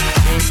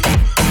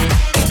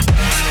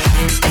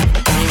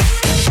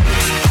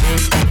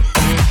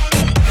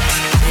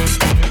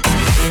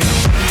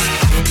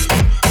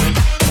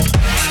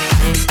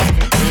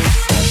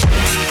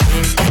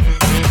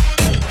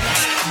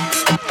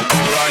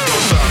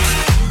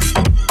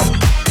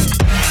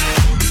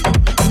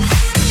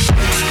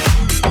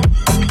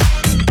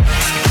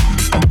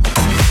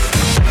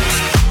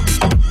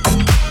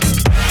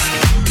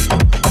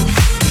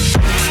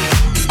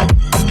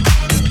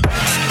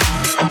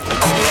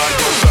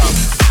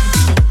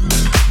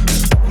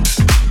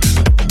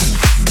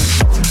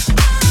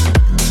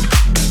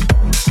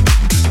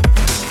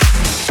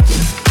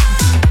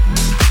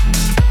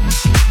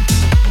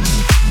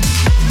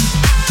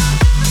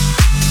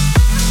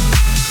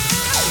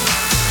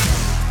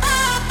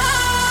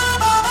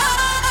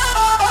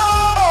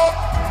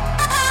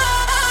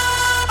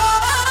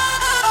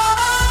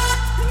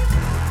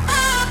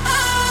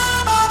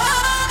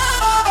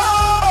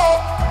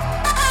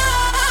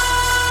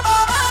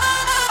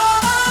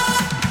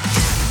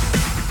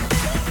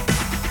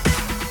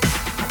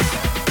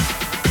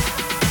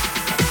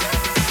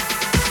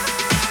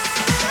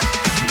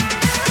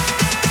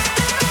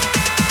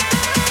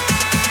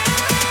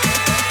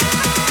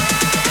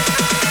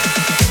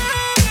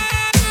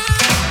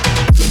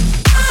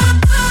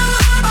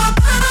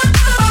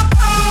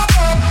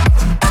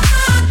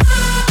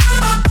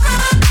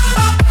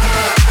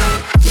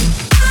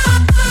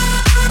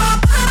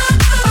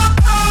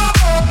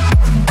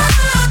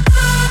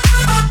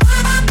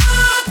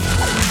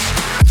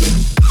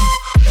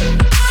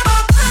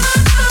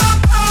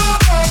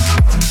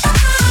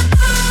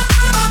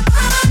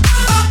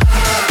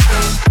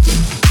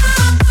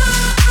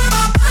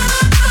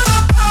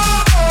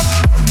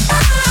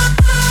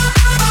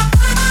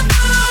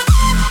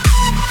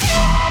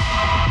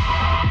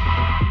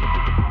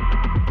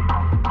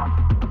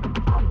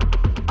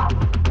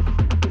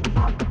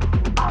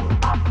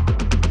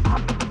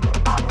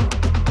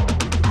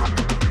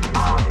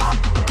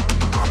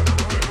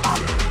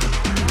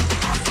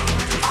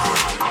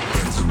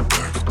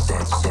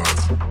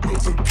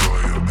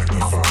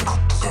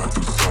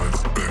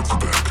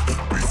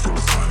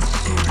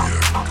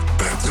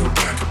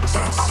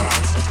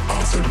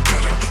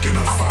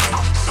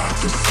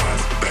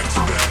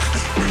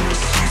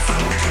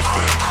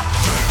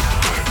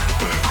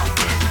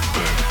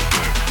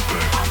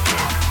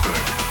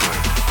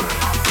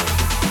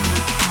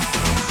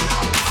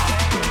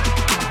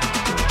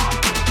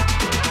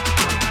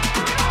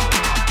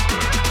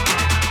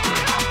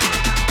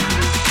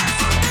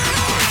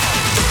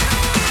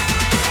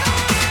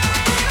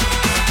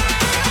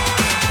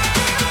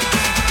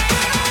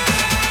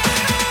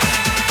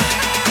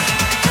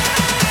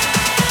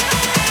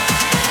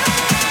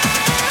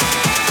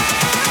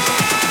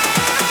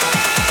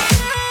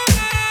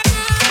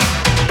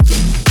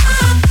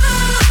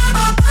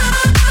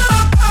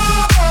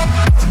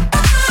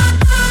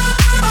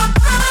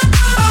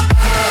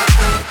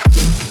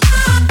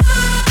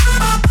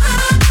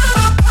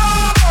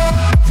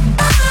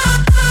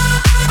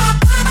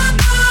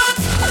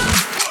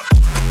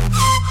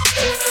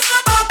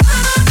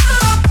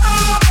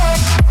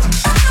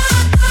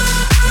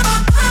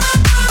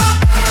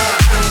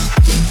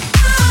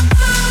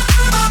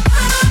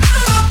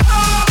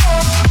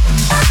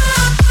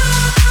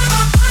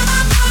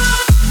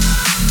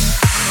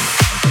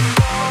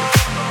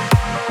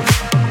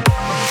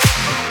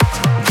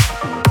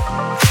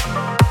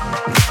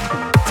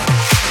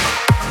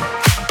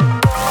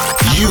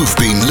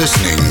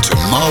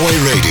 Marway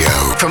Radio.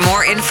 For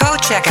more info,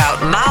 check out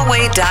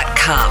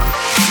Marway.com.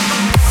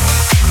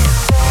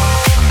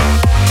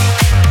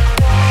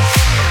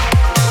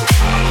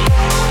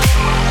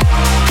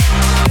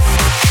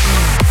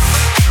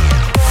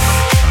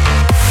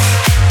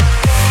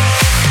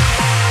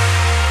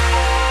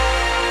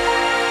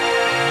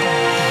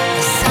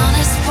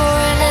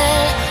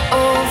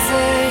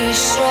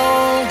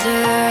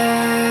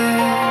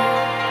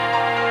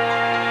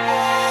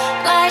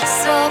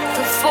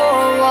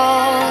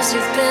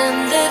 You've been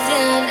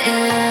living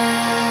in.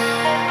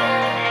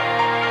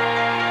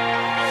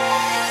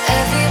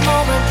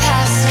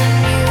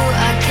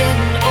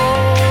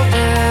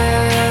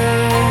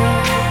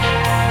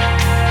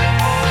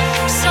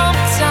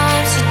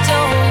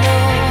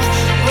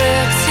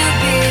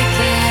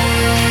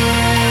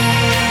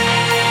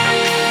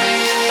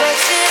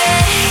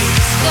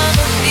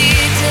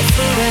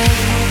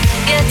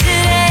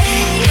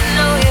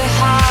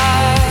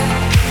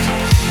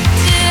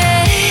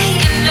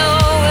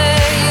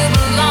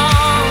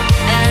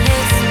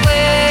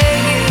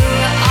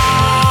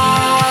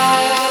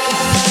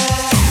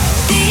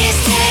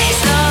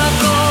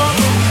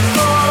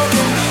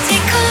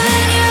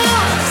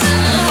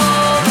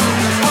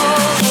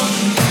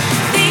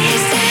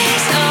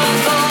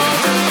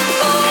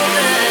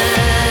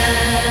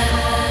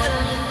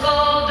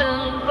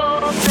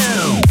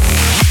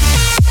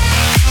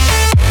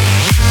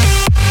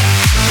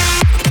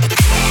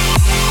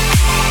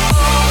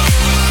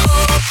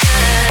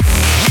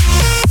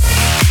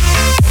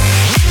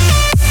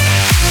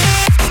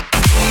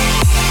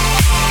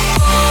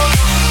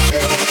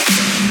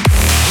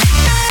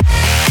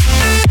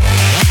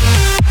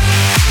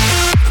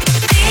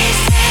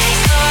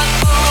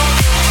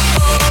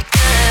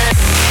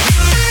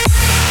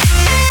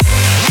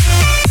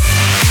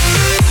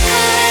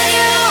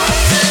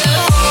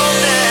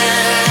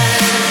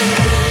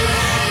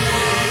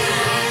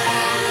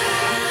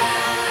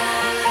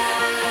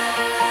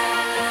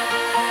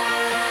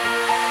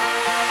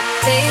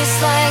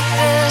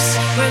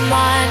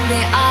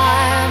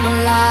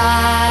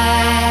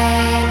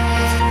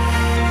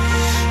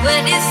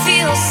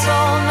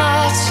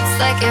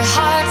 Your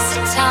heart's a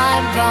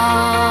time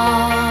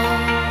bomb.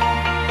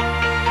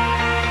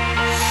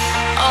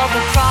 All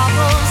the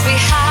problems we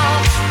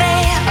have,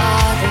 they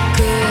are the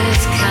good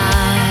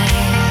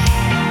kind.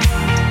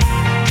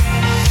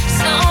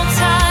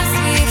 Sometimes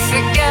we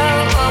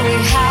forget what we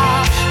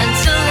have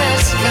until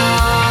it's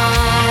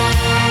gone.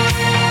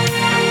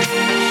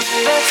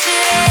 But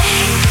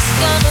today's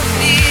gonna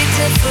be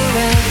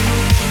different.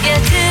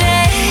 Yeah,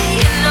 today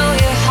you know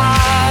your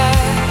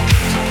heart.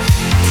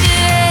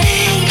 Today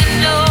you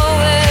know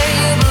where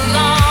you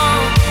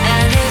belong,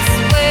 and it's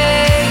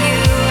where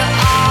you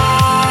are.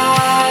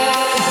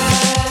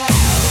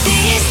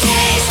 These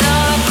days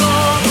are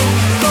golden,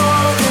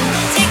 golden.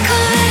 Take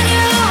all in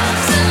your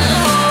arms and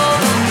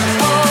hold 'em,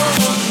 hold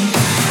 'em.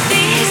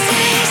 These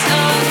days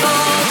are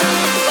golden,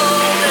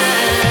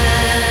 golden,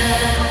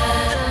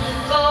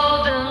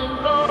 golden,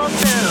 golden.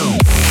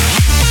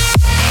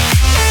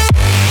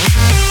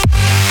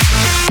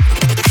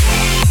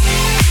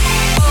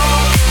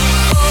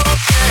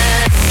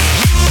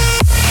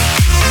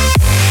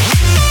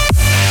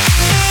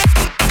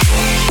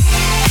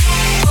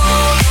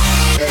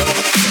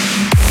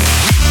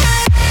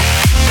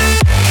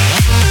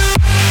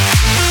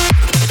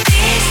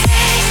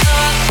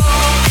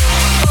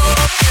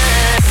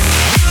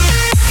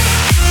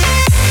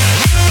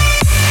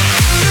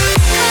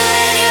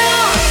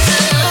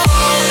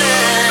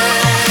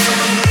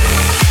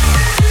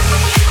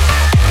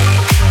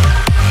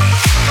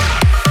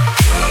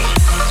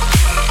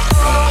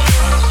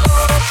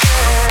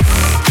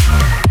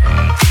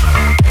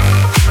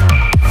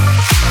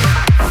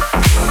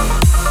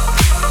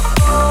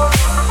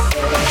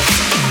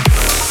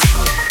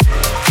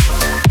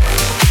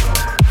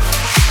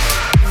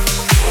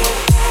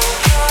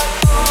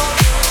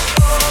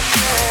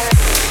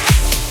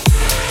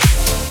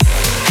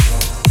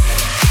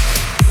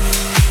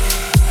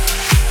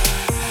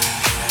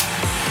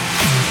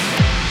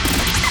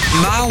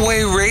 My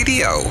Way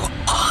Radio.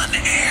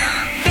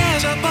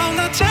 There's a bone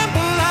the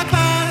temple I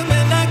climb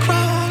and I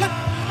crawl.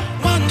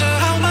 Wonder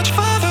how much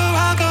further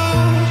I'll go.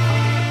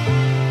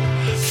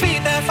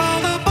 Feet that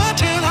fall apart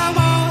till I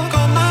walk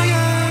on my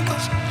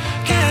ankles.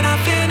 Can I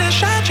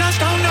finish? I just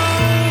don't know.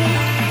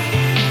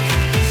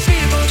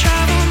 People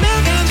travel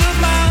millions of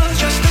miles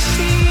just to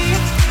see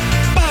it,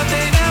 but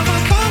they never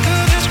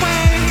conquer this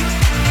way.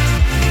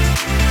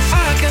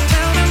 I can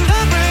tell them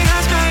the great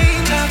has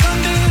strange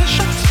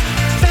conditions.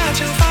 They're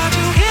too far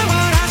to hear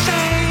what I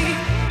say.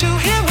 To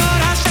hear what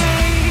I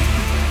say.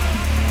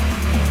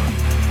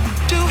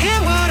 To hear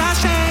what I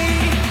say.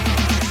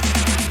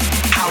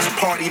 House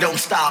party don't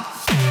stop.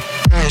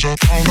 There's a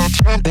tall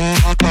temple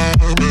I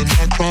climb and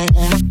I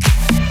crawl.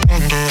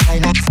 Wonder how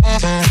much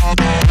further I'll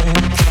go.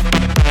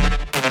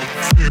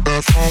 Feet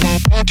that fall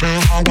apart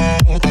till I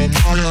walk on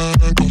my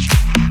ankles.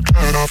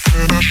 Can I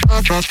finish?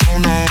 I just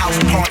don't know.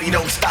 House party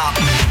don't stop.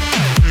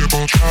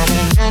 People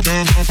travel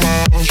millions of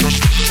miles just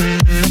to see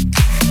it,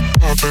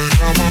 but they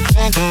never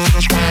conquer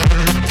this way.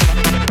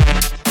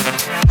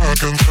 I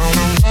can tell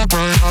them the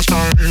greatest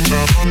times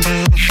and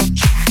conditions.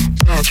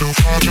 They're too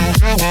far to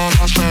hear what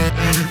I say.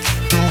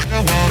 To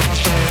hear what I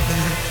say.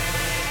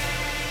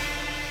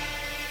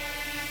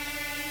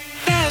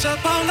 There's a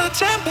on the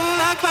temple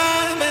I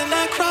climb and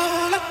I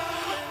crawl.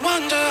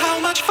 Wonder how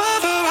much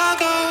further I'll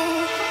go.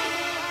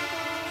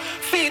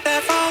 Feet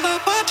that fall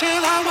apart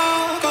till I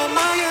walk on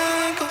my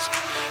ankles.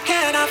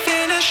 Can I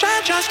finish?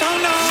 I just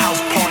don't know.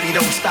 House party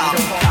don't stop.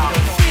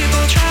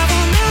 People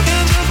travel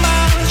millions of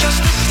miles just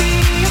to see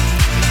it,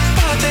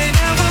 but they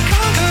never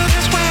conquer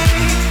this way.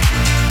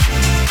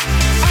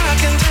 I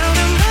can tell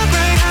them the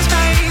great has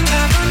strange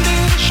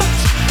conditions.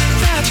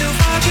 They're too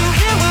far to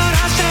hear what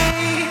I say.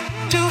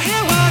 To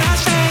hear what I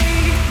say.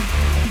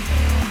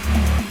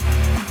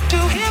 To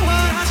hear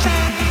what I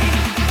say.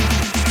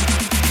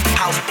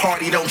 House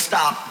party don't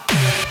stop.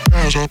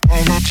 There's a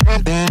on the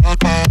temple I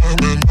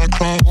climb and I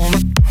crawl.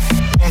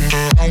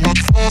 Wonder how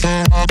much further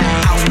I'll go.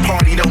 House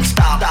party don't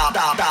stop. Stop,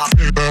 stop, stop.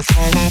 Feet that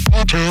fall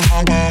apart till I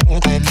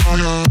walk on my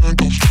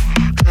ankles.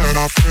 Can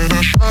I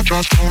finish? I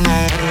just don't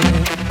know.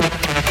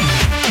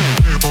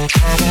 People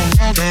travel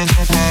millions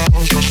of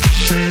miles just to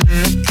see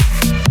it,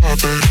 but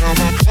they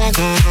never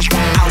conquer this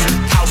way.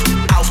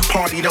 House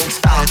party don't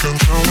stop. I can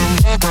tell them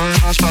the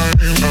greatest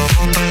things and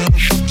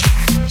conditions.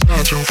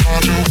 They're too far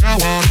to hear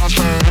what I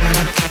say.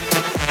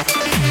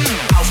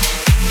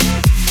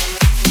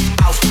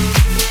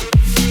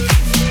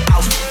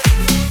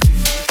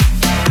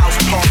 House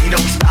party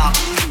don't stop.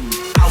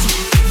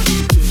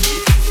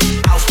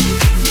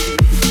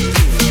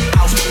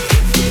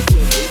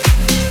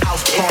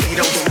 House party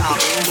don't stop.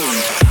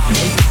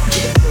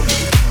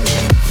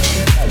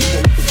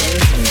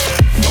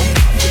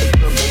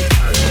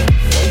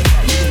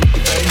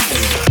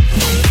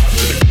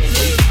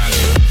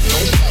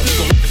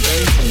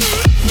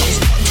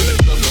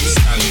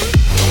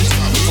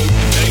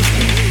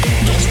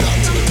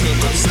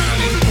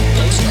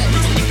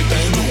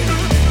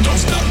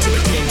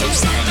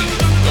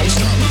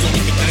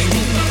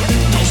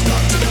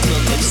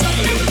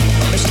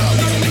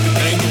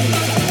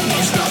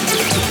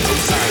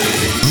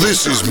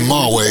 This is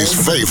Marway's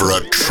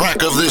favorite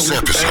track of this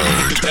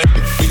episode.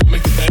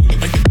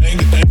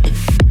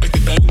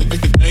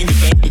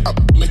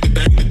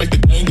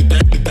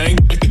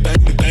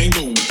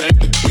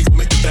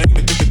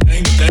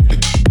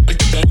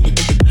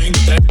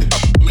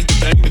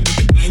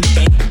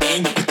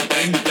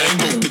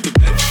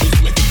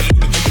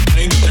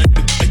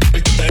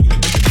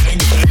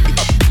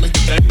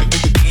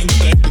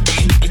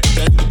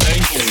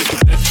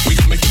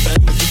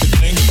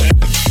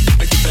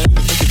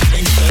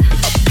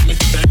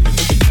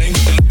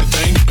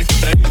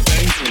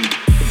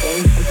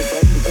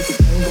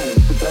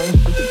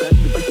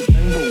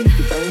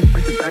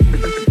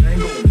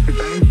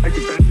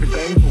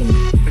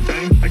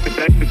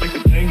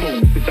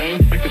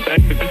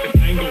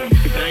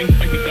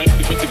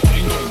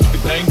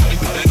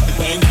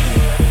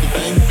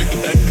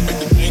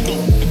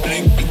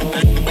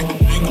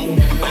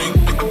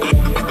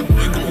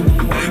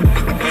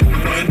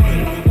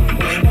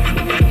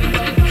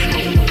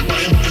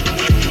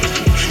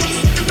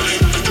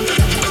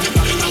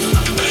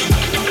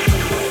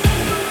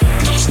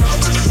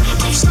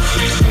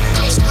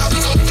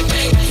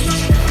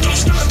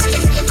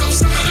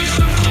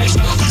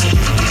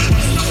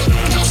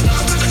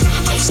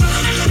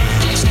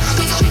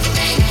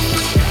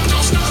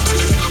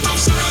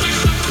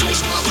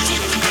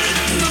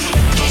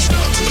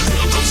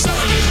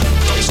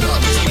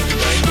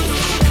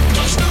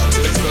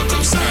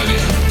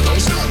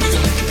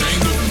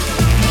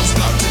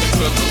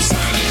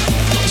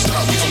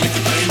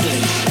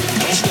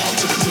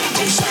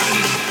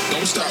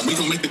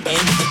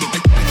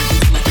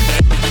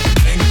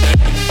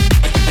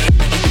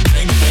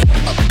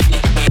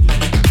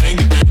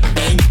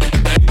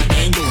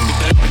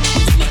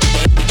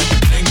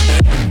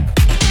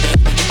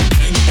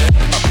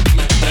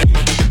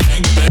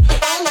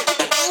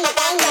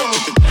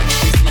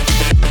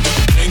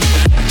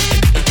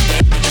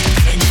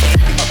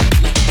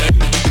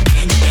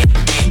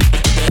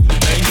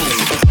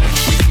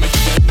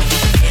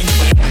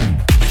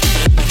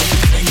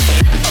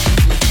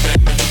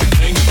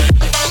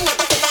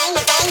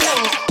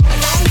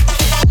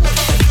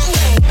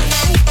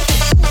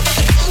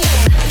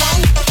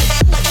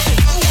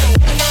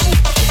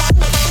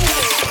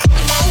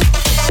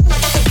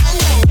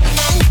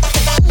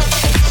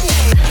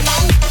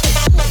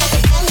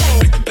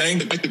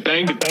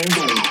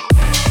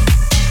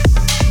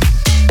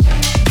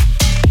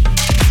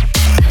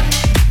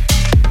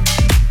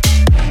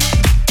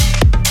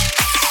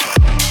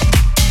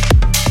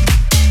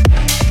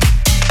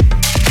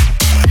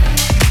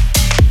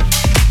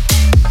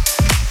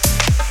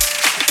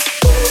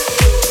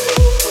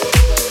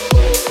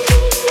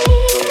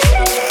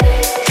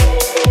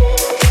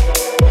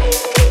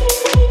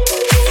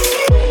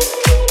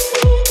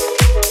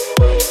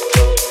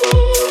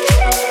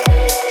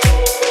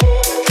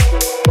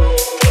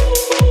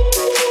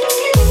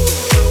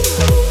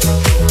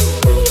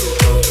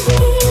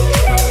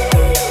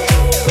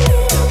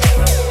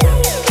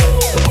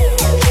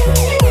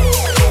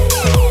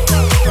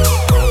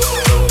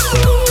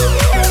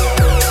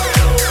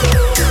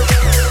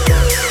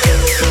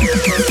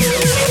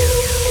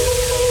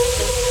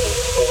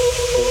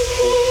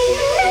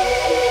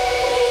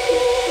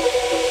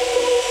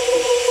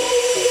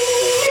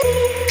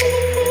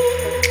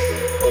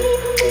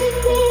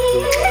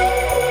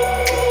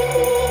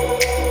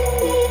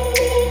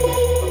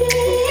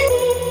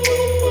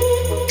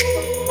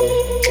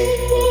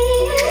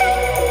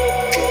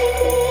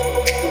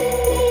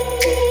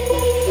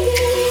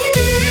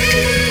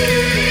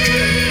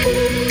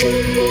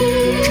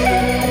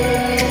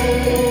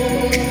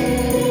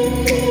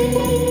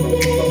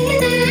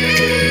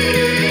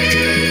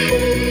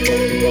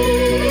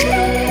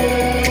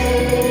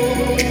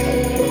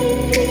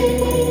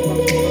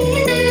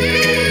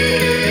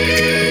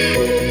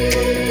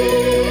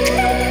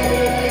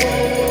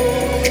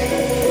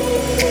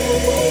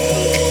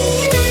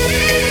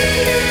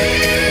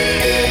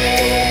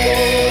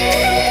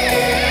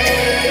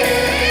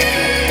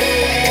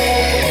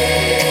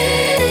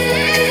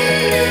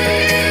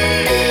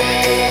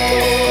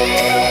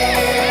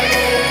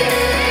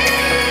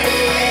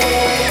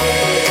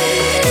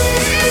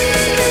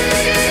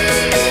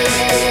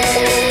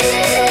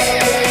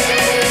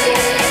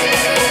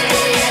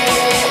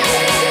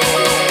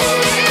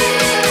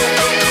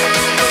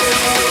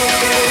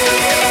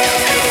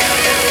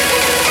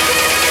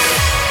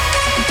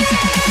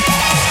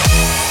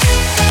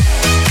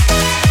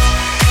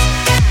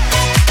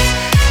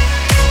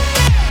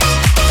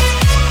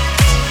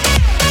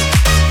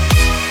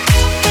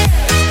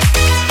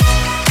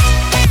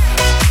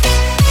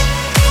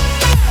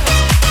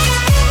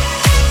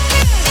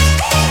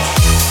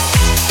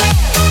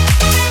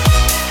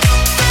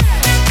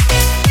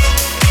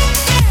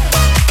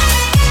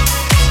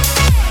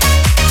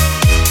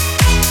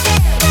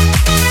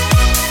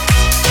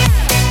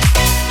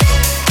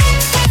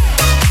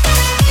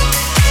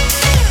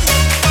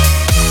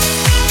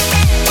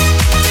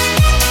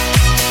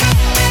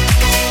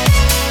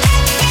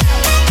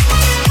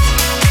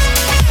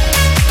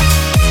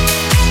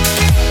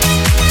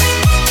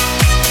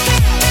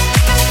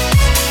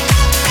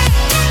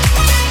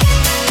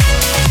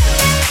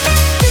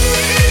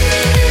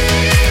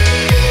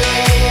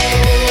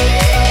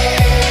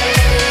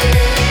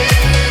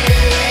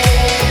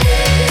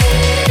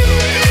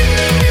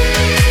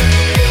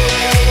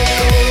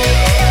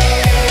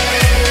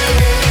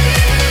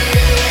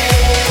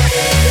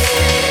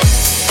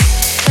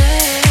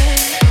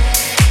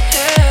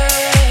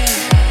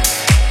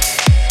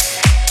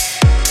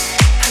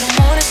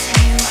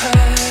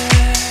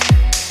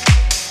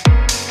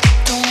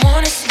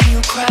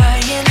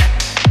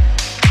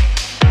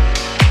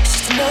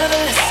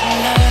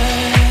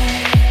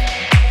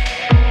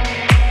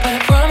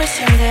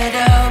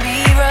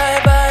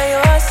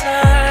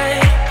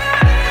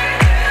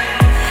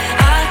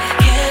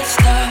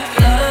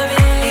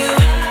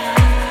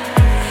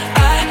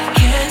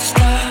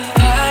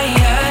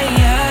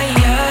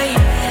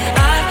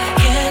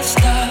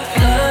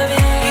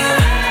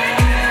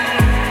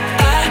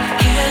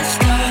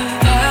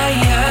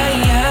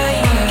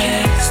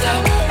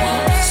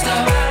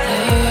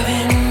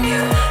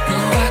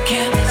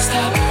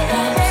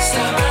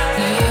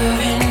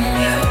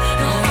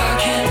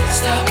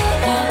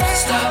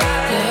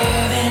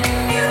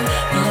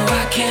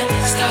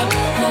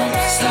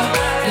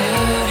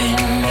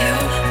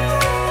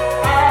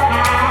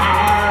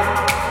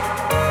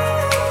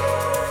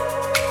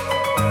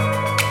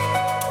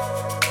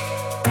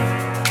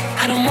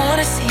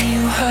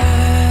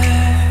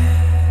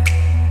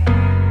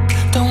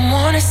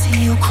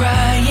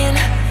 crying.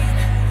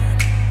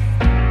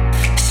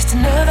 It's just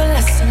another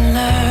lesson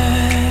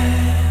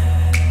learned.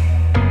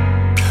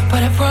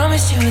 But I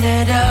promise you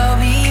that I'll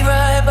be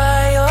right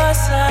by your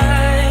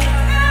side.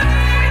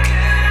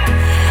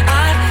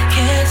 I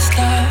can't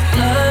stop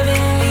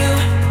loving you.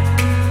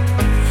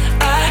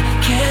 I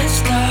can't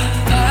stop.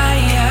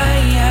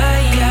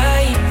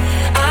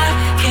 I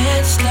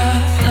can't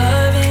stop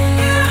loving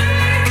you.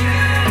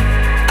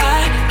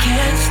 I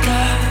can't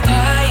stop.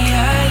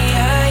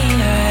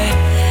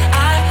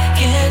 I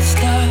can't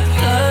stop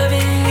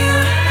loving you.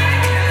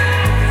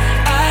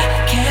 I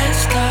can't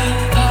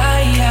stop. I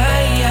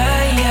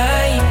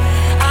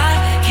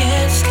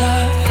can't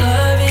stop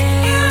loving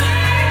you.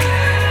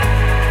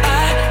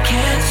 I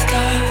can't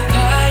stop.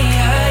 I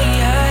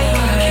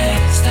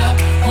can't stop,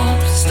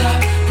 won't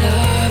stop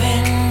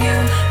loving you.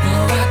 No,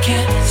 I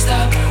can't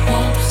stop,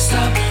 won't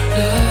stop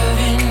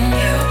loving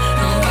you.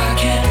 No, I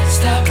can't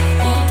stop,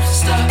 won't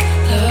stop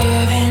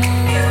loving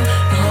you.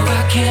 No,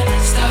 I can't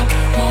stop,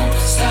 won't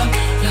stop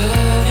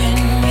loving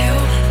you.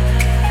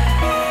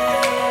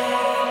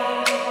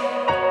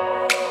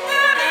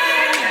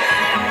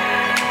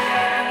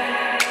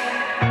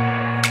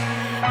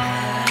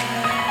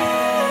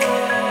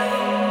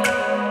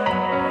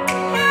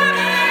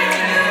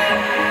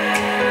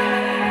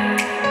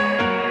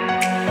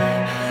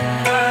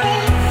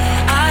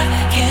 I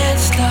can't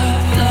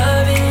stop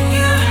loving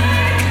you.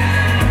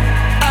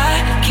 I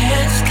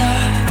can't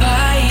stop.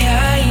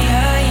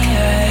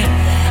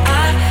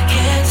 I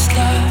can't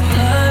stop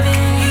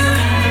loving you.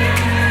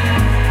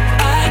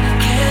 I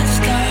can't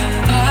stop.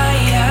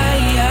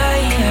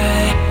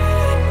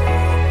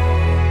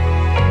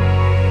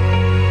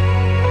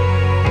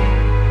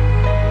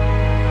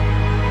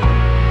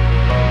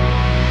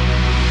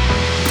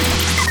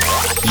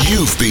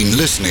 You've been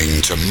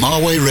listening to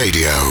Marway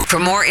Radio. For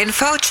more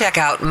info, check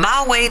out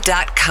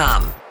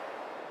maway.com.